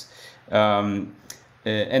domains, and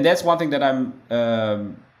that's one thing that I'm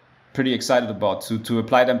pretty excited about, to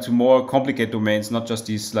apply them to more complicated domains, not just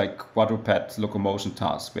these like quadruped locomotion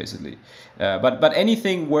tasks, basically. But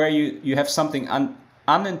anything where you have something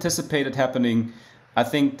unanticipated happening, I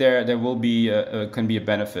think there will be can be a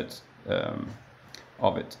benefit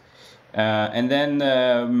of it. And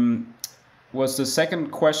then was the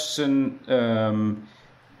second question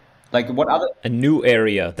like what other a new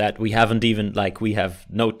area that we haven't even we have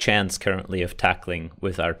no chance currently of tackling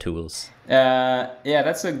with our tools? Yeah,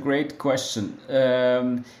 that's a great question.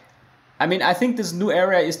 I mean, I think this new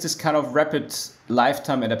area is this kind of rapid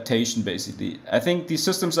lifetime adaptation, basically. I think these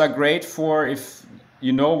systems are great for if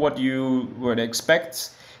you know what you would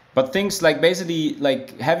expect, but things like basically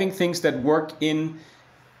like having things that work in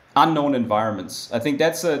unknown environments. I think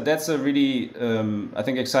that's a really I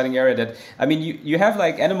think exciting area. That I mean, you have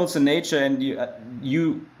like animals in nature, and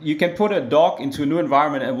you can put a dog into a new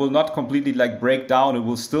environment and it will not completely like break down. It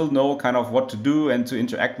will still know kind of what to do and to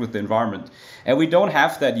interact with the environment. And we don't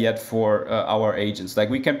have that yet for our agents. Like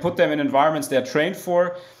we can put them in environments they're trained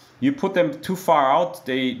for. You put them too far out,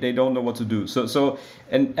 they don't know what to do. So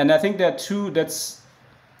and I think that too. That's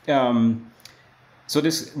so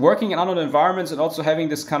this working in unknown environments and also having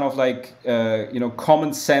this kind of like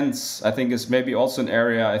common sense, I think is maybe also an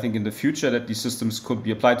area I think in the future that these systems could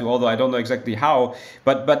be applied to. Although I don't know exactly how,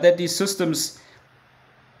 but that these systems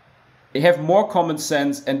have more common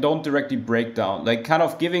sense and don't directly break down. Like kind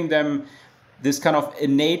of giving them this kind of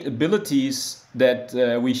innate abilities that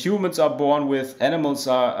we humans are born with, animals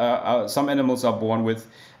are some animals are born with,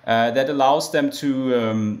 that allows them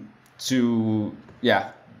to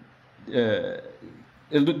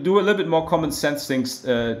do a little bit more common sense things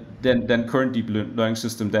than current deep learning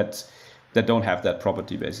system that don't have that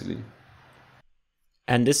property, basically.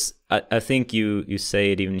 And this, I think you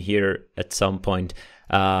say it even here at some point.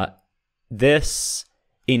 This,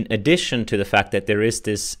 in addition to the fact that there is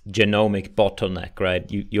this genomic bottleneck, right?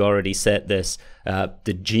 You already said this.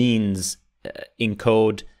 The genes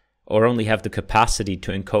encode or only have the capacity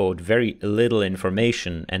to encode very little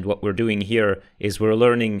information. And what we're doing here is we're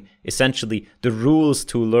learning essentially the rules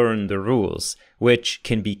to learn the rules, which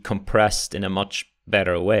can be compressed in a much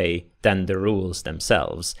better way than the rules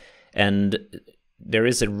themselves. And there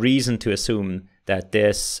is a reason to assume that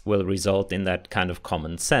this will result in that kind of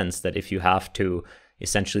common sense, that if you have to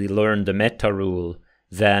essentially learn the meta rule,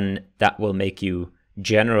 then that will make you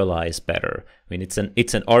generalize better. I mean, it's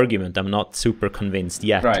an argument. I'm not super convinced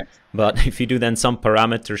yet. Right. But if you do then some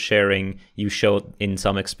parameter sharing, you show in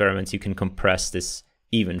some experiments you can compress this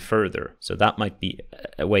even further. So that might be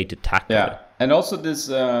a way to tackle it. And also this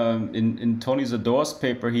in Tony Zador's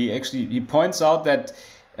paper, he points out that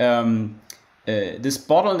this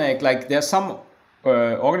bottleneck, like there's some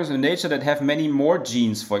organisms in nature that have many more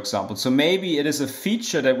genes, for example. So maybe it is a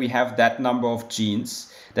feature that we have that number of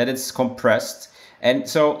genes, that it's compressed. And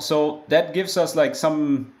so that gives us like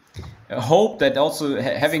some hope that also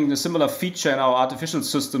having a similar feature in our artificial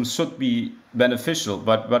systems should be beneficial.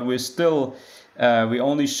 But we're still, we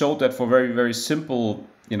only showed that for very, very simple,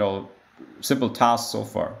 simple tasks so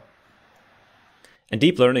far. And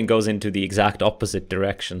deep learning goes into the exact opposite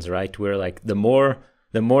directions, right? Where like the more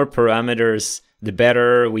parameters, the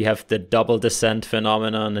better. We have the double descent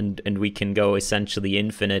phenomenon, and we can go essentially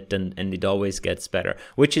infinite, and it always gets better,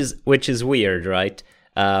 which is weird, right?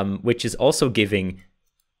 Which is also giving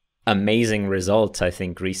amazing results, I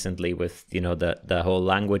think, recently with the whole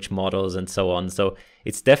language models and so on. So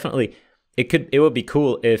it's definitely it would be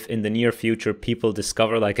cool if in the near future people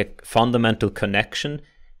discover like a fundamental connection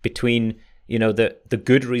between the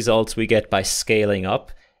good results we get by scaling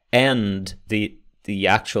up and the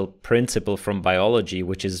actual principle from biology,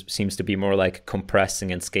 which seems to be more like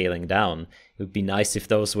compressing and scaling down. It would be nice if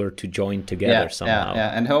those were to join together somehow.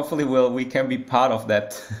 Yeah, and hopefully we can be part of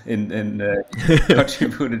that in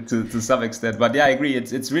contributed to some extent. But yeah, I agree.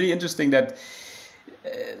 It's really interesting that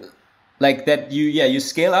like that you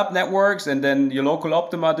scale up networks and then your local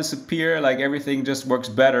optima disappear, like everything just works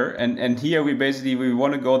better. And here we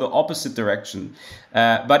want to go the opposite direction.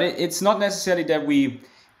 But it's not necessarily that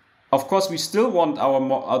of course, we still want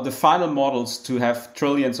the final models to have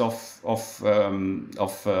trillions of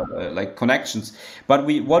like connections. But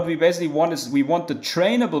what we basically want is we want the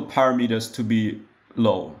trainable parameters to be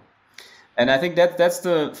low. And I think that's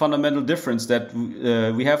the fundamental difference, that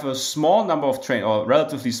we have a small number of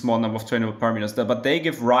relatively small number of trainable parameters, but they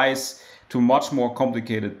give rise to much more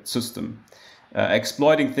complicated system,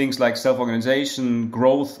 exploiting things like self-organization,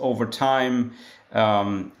 growth over time,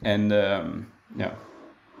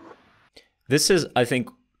 This is, I think,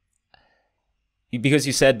 because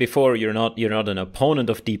you said before you're not an opponent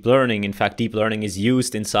of deep learning. In fact, deep learning is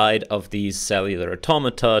used inside of these cellular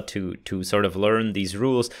automata to sort of learn these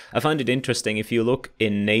rules. I find it interesting, if you look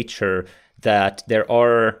in nature, that there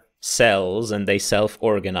are cells and they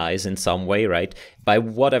self-organize in some way, right? By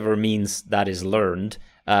whatever means that is learned.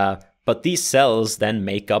 But these cells then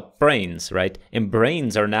make up brains, right? And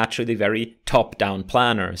brains are naturally very top-down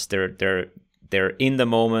planners. They're in the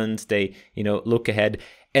moment. They look ahead.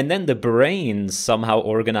 And then the brains somehow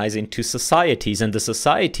organize into societies, and the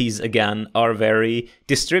societies again are very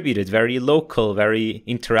distributed, very local, very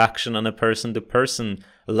interaction on a person-to-person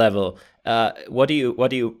level. What do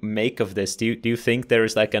you make of this? Do you think there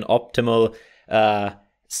is like an optimal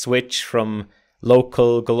switch from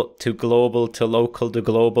local to global to local to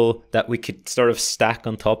global that we could sort of stack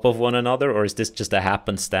on top of one another, or is this just a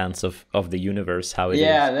happenstance of the universe how it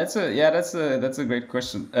is? That's a great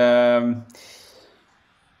question.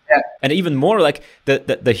 And even more, like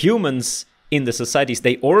the humans in the societies,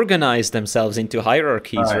 they organize themselves into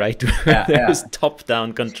hierarchies, right? There's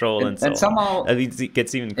top-down control and so on. Somehow, I mean, it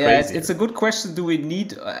gets even crazier. It's a good question. Do we need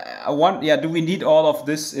do we need all of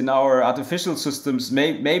this in our artificial systems?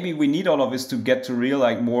 Maybe we need all of this to get to real,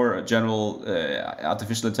 like, more general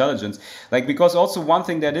artificial intelligence. Like, because also one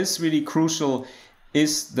thing that is really crucial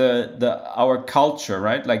is our culture,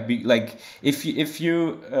 right? Like if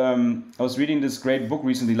you I was reading this great book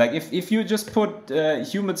recently. Like if you just put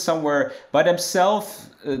humans somewhere by themselves,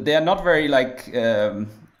 they are not very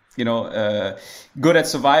good at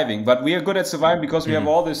surviving. But we are good at surviving because we have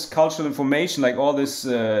all this cultural information, like all this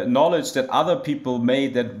knowledge that other people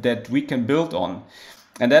made that we can build on,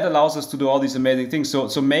 and that allows us to do all these amazing things.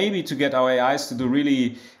 So maybe to get our AIs to do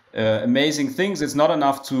really amazing things, it's not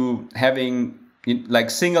enough to having like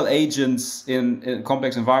single agents in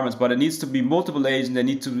complex environments, but it needs to be multiple agents. They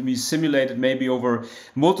need to be simulated maybe over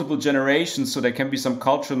multiple generations, so there can be some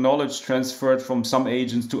cultural knowledge transferred from some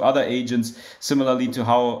agents to other agents, similarly to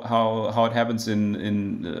how it happens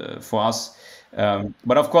in for us.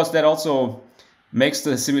 But of course, that also makes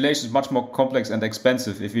the simulations much more complex and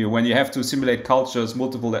expensive when you have to simulate cultures,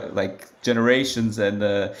 multiple like generations, and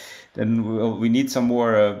then we need some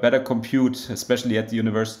more better compute, especially at the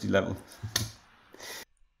university level.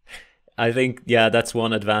 I think, that's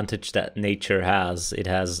one advantage that nature has. It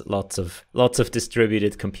has lots of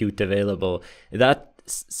distributed compute available. That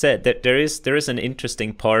said, that there is an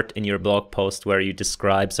interesting part in your blog post where you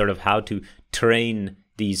describe sort of how to train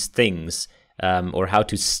these things, or how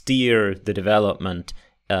to steer the development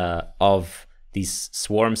of these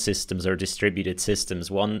swarm systems or distributed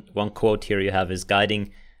systems. One quote here you have is,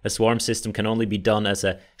 guiding a swarm system can only be done as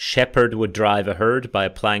a shepherd would drive a herd, by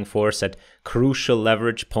applying force at crucial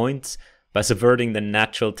leverage points, by subverting the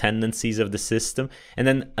natural tendencies of the system. And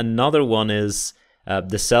then another one is,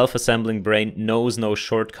 the self-assembling brain knows no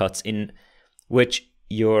shortcuts, in which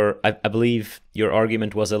I believe your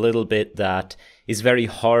argument was a little bit that it's very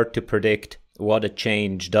hard to predict what a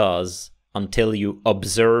change does until you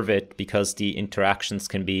observe it, because the interactions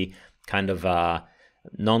can be kind of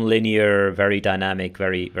non-linear, very dynamic,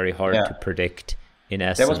 very, very hard to predict in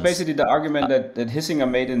essence. That was basically the argument that Hissinger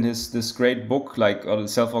made in this great book, like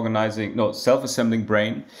self-assembling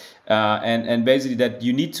brain. And basically that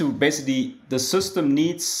you need to, the system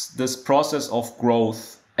needs this process of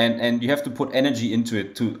growth, and you have to put energy into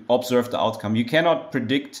it to observe the outcome. You cannot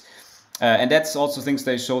predict, and that's also things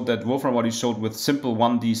they showed, that Wolfram already showed with simple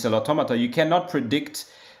 1D cell automata. You cannot predict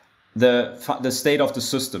the state of the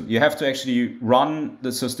system. You have to actually run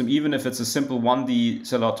the system, even if it's a simple 1D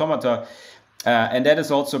cell automata. And that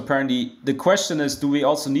is also apparently, the question is, do we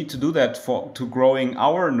also need to do that to growing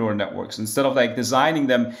our neural networks? Instead of like designing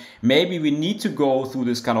them, maybe we need to go through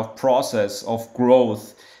this kind of process of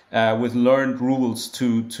growth with learned rules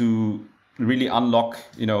to really unlock,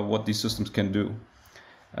 what these systems can do.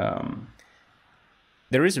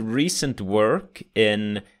 There is recent work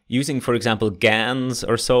in using, for example, GANs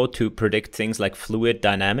or so to predict things like fluid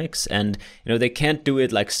dynamics. And, they can't do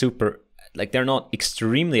it like they're not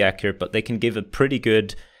extremely accurate, but they can give a pretty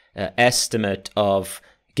good estimate of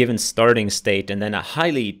given starting state, and then a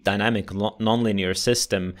highly dynamic nonlinear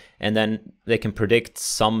system. And then they can predict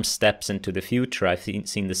some steps into the future. I've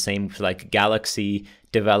seen the same for like galaxy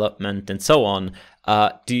development and so on.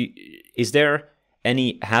 Is there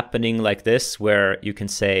any happening like this where you can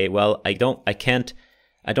say, well, I don't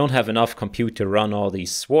have enough compute to run all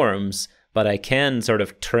these swarms, but I can sort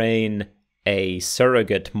of train a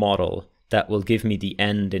surrogate model that will give me the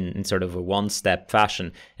end in sort of a one-step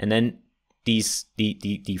fashion. And then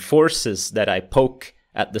the forces that I poke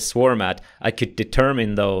at the swarm at, I could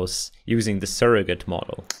determine those using the surrogate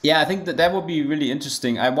model. Yeah, I think that would be really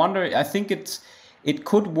interesting. I think it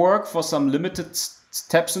could work for some limited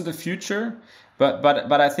steps in the future,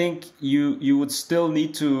 but I think you would still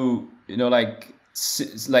need to, you know, like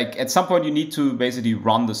at some point you need to basically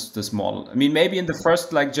run this model. I mean, maybe in the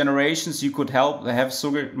first like generations you could have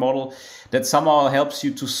surrogate model that somehow helps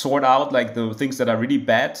you to sort out like the things that are really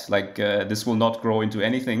bad, like this will not grow into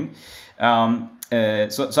anything.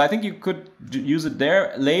 So I think you could use it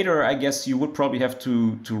there. Later, I guess you would probably have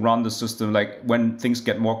to run the system like when things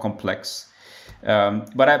get more complex.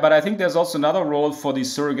 But I think there's also another role for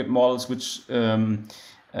these surrogate models, which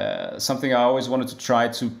something I always wanted to try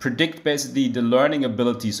to predict basically the learning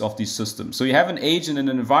abilities of these systems. So you have an agent in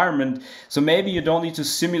an environment, so maybe you don't need to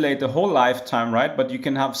simulate the whole lifetime, right? But you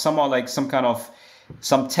can have somehow like some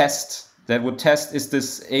test that would test, is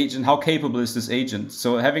this agent, how capable is this agent?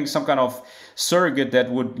 So having some kind of surrogate that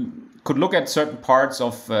could look at certain parts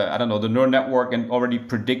of, I don't know, the neural network and already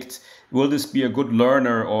predict, will this be a good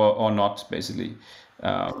learner or not, basically.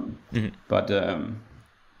 But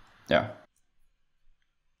yeah.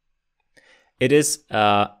 It is,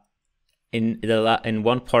 in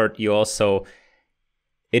one part you also,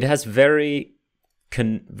 it has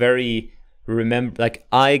like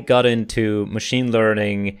I got into machine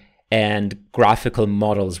learning and graphical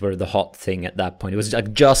models were the hot thing at that point. It was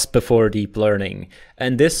like just before deep learning.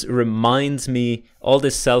 And this reminds me, all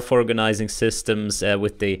these self-organizing systems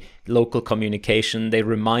with the local communication, they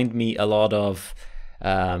remind me a lot of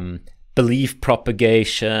belief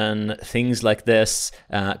propagation, things like this.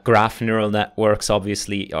 Graph neural networks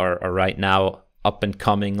obviously are right now up and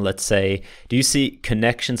coming, let's say. Do you see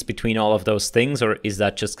connections between all of those things, or is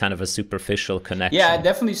that just kind of a superficial connection? Yeah, I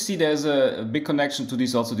definitely see there's a big connection to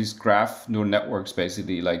these graph neural networks,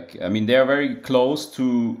 basically. Like, I mean, they're very close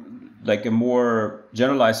to like a more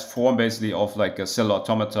generalized form, basically, of like a cellular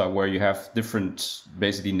automata, where you have different,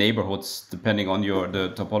 basically, neighborhoods depending on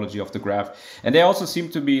the topology of the graph. And they also seem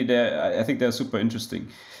to be there. I think they're super interesting.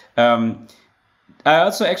 I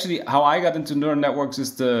also actually, how I got into neural networks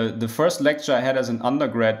is the first lecture I had as an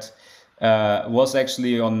undergrad was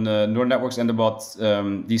actually on neural networks and about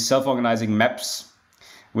these self-organizing maps,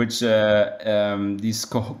 which these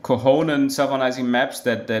Cohonen self-organizing maps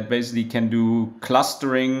that basically can do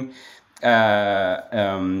clustering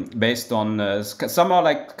based on somehow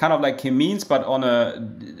like kind of like k-means, but on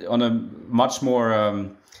a much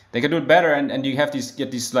more they can do it better, and you have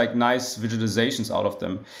get these like nice visualizations out of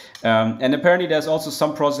them. And apparently there's also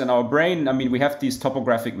some process in our brain. I mean, we have these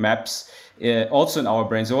topographic maps also in our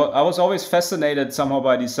brain. So I was always fascinated somehow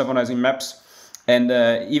by these self-organizing maps. And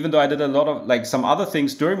even though I did a lot of like some other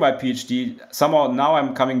things during my PhD, somehow now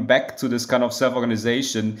I'm coming back to this kind of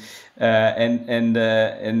self-organization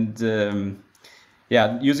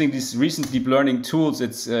yeah, using these recent deep learning tools,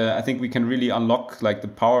 it's I think we can really unlock like the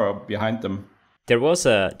power behind them. There was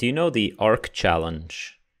do you know the ARC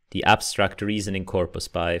challenge, the abstract reasoning corpus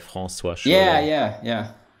by François Cholet?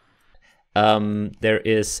 Yeah. There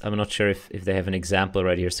is, I'm not sure if they have an example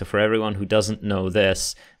right here. So for everyone who doesn't know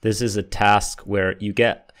this is a task where you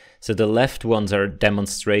get, so the left ones are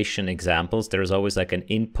demonstration examples. There's always like an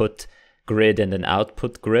input grid and an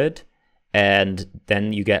output grid. And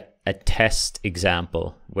then you get a test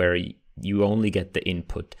example where you only get the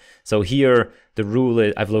input. So here the rule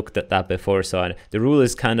is, I've looked at that before, so the rule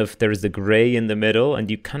is kind of, there's the gray in the middle and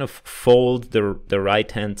you kind of fold the right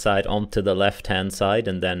hand side onto the left hand side,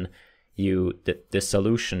 and then the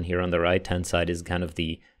solution here on the right hand side is kind of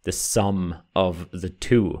the sum of the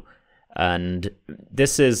two. And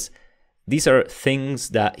these are things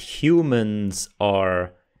that humans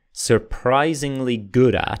are surprisingly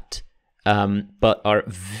good at, but are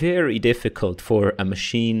very difficult for a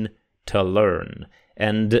machine to learn.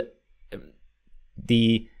 And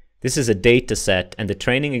this is a data set, and the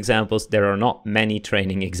training examples, there are not many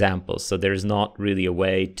training examples, so there's not really a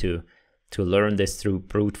way to learn this through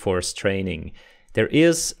brute force training. There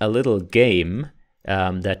is a little game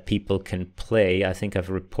that people can play. I think I've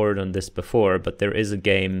reported on this before, but there is a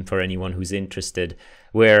game for anyone who's interested,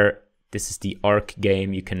 where this is the ARC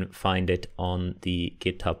game. You can find it on the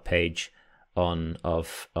GitHub page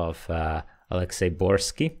of Alexei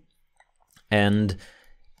Borsky. And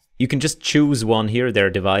you can just choose one here. They're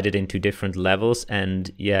divided into different levels,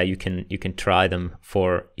 and yeah, you can try them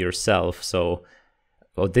for yourself. So,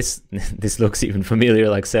 oh, this looks even familiar,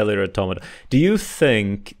 like cellular automata. Do you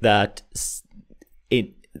think that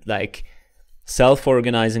like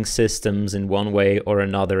self-organizing systems in one way or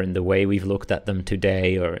another, in the way we've looked at them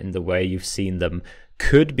today or in the way you've seen them,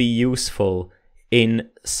 could be useful in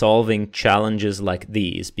solving challenges like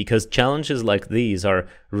these? Because challenges like these are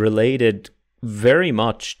related very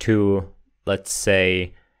much to, let's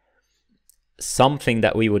say, something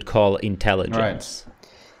that we would call intelligence.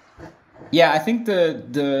 Right. Yeah, I think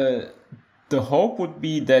the hope would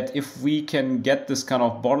be that if we can get this kind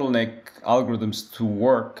of bottleneck algorithms to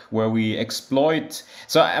work where we exploit,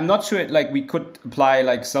 so I'm not sure like we could apply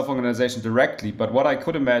like self-organization directly, but what I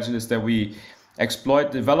could imagine is that we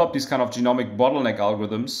develop these kind of genomic bottleneck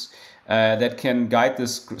algorithms that can guide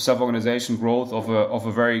this self-organization growth of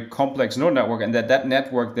a very complex neural network, and that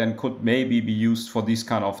network then could maybe be used for these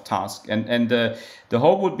kind of tasks. And the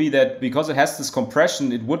hope would be that because it has this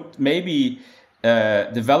compression, it would maybe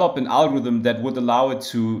develop an algorithm that would allow it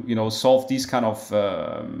to, solve these kind of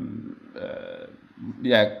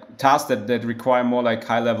tasks that require more like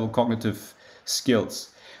high-level cognitive skills.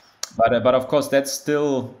 But of course, that's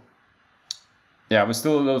still, we're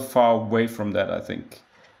still a little far away from that, I think.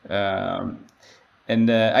 And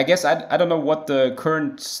I guess I don't know what the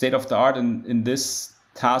current state of the art in this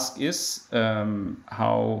task is.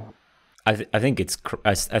 How I think it's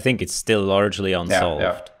still largely unsolved.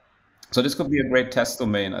 Yeah. So this could be a great test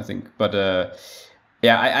domain, I think. But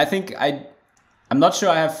I think I'm not sure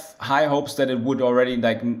I have high hopes that it would already,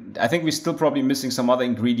 like, I think we're still probably missing some other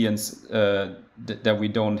ingredients that we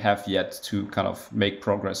don't have yet to kind of make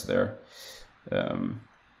progress there.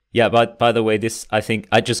 Yeah, but by the way, this, I think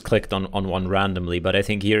I just clicked on one randomly, but I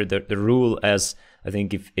think here the rule, as I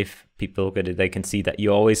think if people look at it, they can see that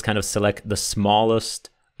you always kind of select the smallest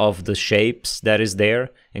of the shapes that is there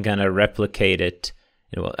and kind of replicate it.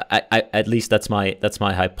 I at least that's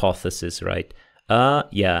my hypothesis, right?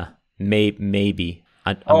 Yeah, maybe.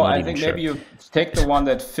 I'm not I even think sure. maybe you take the one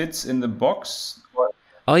that fits in the box.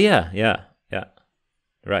 Oh yeah,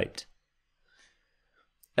 right.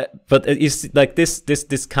 But it's like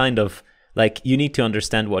this kind of, like, you need to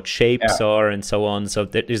understand what shapes are and so on. So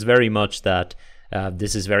there is very much that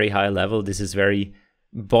this is very high level. This is very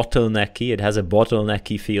bottlenecky. It has a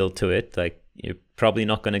bottlenecky feel to it. Like, you're probably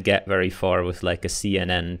not going to get very far with like a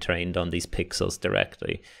CNN trained on these pixels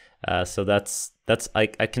directly. So that's I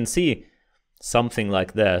can see something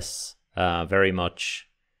like this very much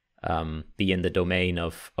be in the domain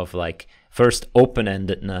of like first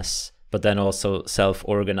open-endedness, but then also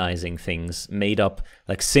self-organizing things made up,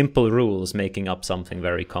 like simple rules making up something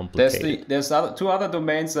very complicated. There's two other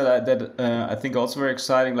domains that I think also very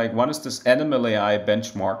exciting. Like, one is this animal AI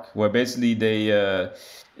benchmark, where basically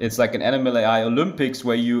it's like an animal AI Olympics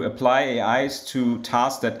where you apply AIs to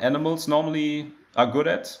tasks that animals normally are good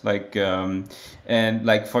at, like and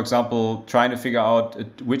like, for example, trying to figure out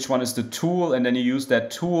which one is the tool, and then you use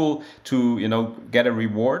that tool to get a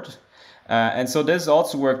reward. And so this is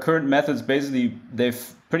also where current methods basically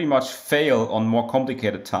they've pretty much fail on more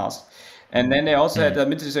complicated tasks. And then they also had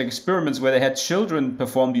interesting experiments where they had children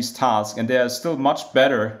perform these tasks, and they are still much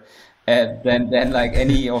better than like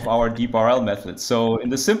any of our deep RL methods. So in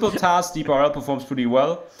the simple tasks, deep RL performs pretty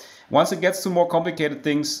well. Once it gets to more complicated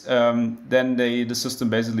things, then the system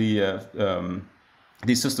basically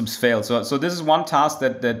these systems fail. So this is one task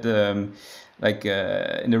that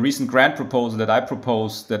in the recent grant proposal that I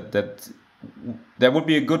proposed, that there would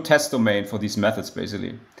be a good test domain for these methods,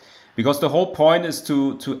 basically, because the whole point is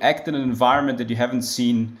to act in an environment that you haven't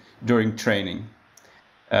seen during training.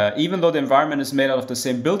 Even though the environment is made out of the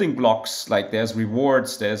same building blocks, like there's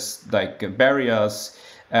rewards, there's like barriers,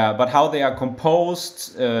 but how they are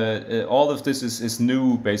composed, all of this is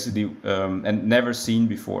new, basically, and never seen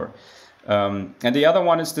before. And the other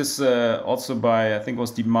one is this also by, I think it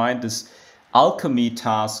was DeepMind, this alchemy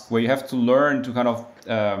task, where you have to learn to kind of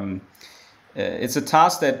it's a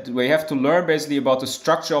task where you have to learn basically about the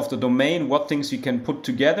structure of the domain, what things you can put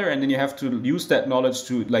together, and then you have to use that knowledge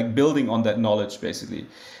to like building on that knowledge, basically.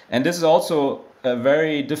 And this is also a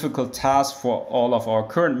very difficult task for all of our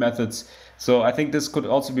current methods. So I think this could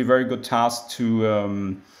also be a very good task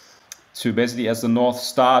to basically, as the North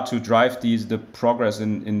Star, to drive the progress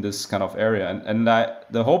in this kind of area. And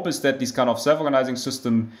the hope is that these kind of self-organizing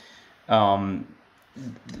system,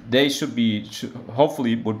 they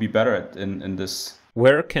hopefully would be better in this.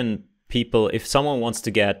 Where can people, if someone wants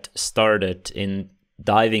to get started in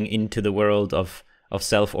diving into the world of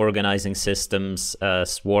self-organizing systems,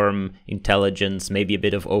 swarm intelligence, maybe a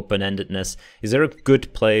bit of open-endedness, is there a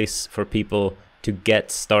good place for people to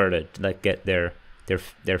get started, like get their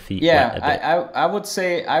feet wet a bit? I would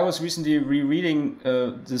say I was recently rereading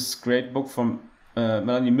this great book from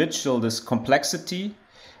Melanie Mitchell, this Complexity.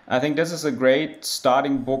 I think this is a great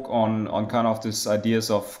starting book on kind of these ideas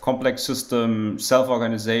of complex system,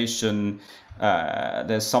 self-organization.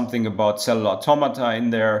 There's something about cellular automata in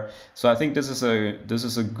there. So I think this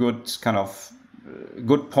is a good kind of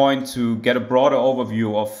good point to get a broader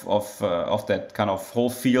overview of that kind of whole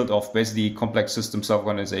field of basically complex system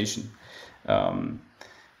self-organization.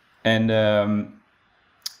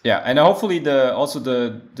 Yeah, and hopefully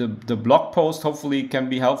the blog post hopefully can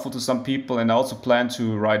be helpful to some people, and I also plan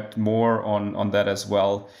to write more on that as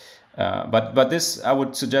well. But this, I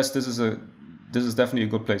would suggest, this is definitely a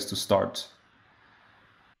good place to start.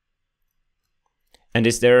 And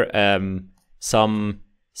is there some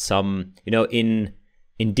in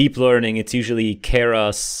deep learning, it's usually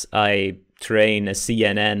Keras, I train a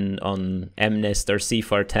CNN on MNIST or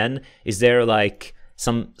CFAR10. Is there like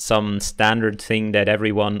some standard thing that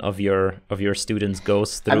every one of your students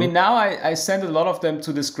goes through? I mean, now I send a lot of them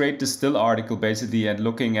to this great Distill article basically, and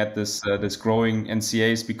looking at this growing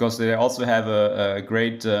NCAs, because they also have a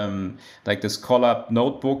great like this Colab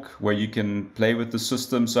notebook where you can play with the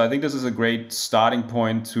system. So I think this is a great starting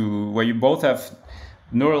point to where you both have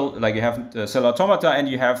neural, like you have cellular automata, and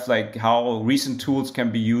you have like how recent tools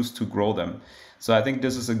can be used to grow them. So I think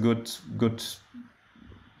this is a good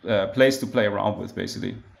place to play around with,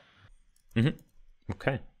 basically. Mm-hmm.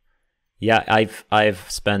 Okay. Yeah, I've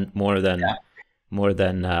spent more time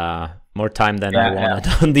than I wanted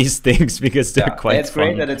on these things, because they're quite it's fun.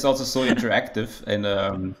 Great that it's also so interactive, and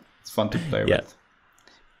it's fun to play with.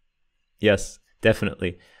 Yes,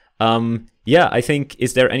 definitely. I think,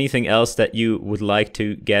 is there anything else that you would like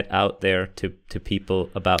to get out there to people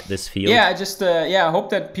about this field? Yeah, I just I hope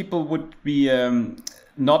that people would be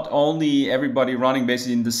not only everybody running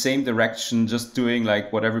basically in the same direction, just doing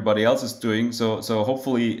like what everybody else is doing. So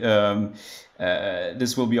hopefully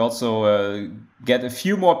this will be also get a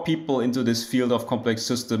few more people into this field of complex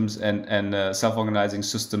systems and self-organizing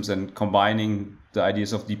systems, and combining the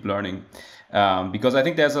ideas of deep learning, because I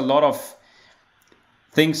think there's a lot of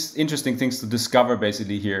interesting things to discover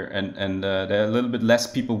basically here, and there are a little bit less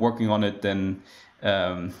people working on it than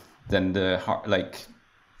the like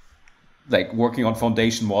working on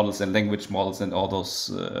foundation models and language models and all those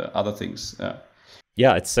other things.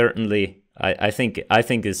 Yeah, it's certainly, I think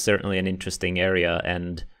it's certainly an interesting area,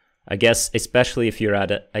 and I guess especially if you're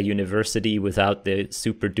at a university without the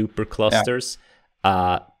super duper clusters,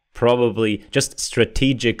 probably just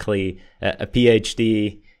strategically a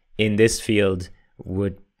PhD in this field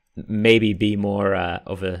would maybe be more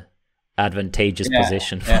of a advantageous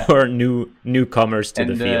position for newcomers to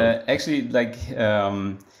the field. Actually, like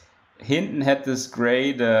Hinton had this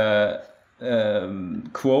great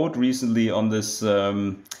quote recently on this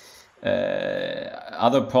other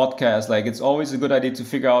podcast. Like, it's always a good idea to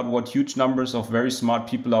figure out what huge numbers of very smart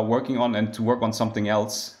people are working on, and to work on something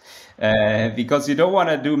else. Because you don't want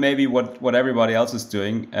to do maybe what everybody else is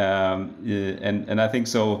doing. And I think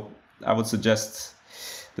so. I would suggest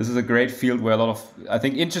this is a great field where a lot of, I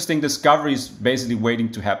think, interesting discoveries basically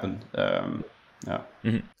waiting to happen. I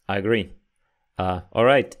agree. All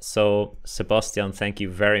right. So, Sebastian, thank you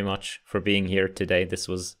very much for being here today. This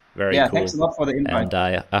was very cool. Thanks a lot for the invite.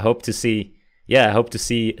 And I hope to see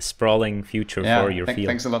a sprawling future for your field.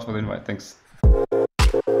 Thanks a lot for the invite. Thanks.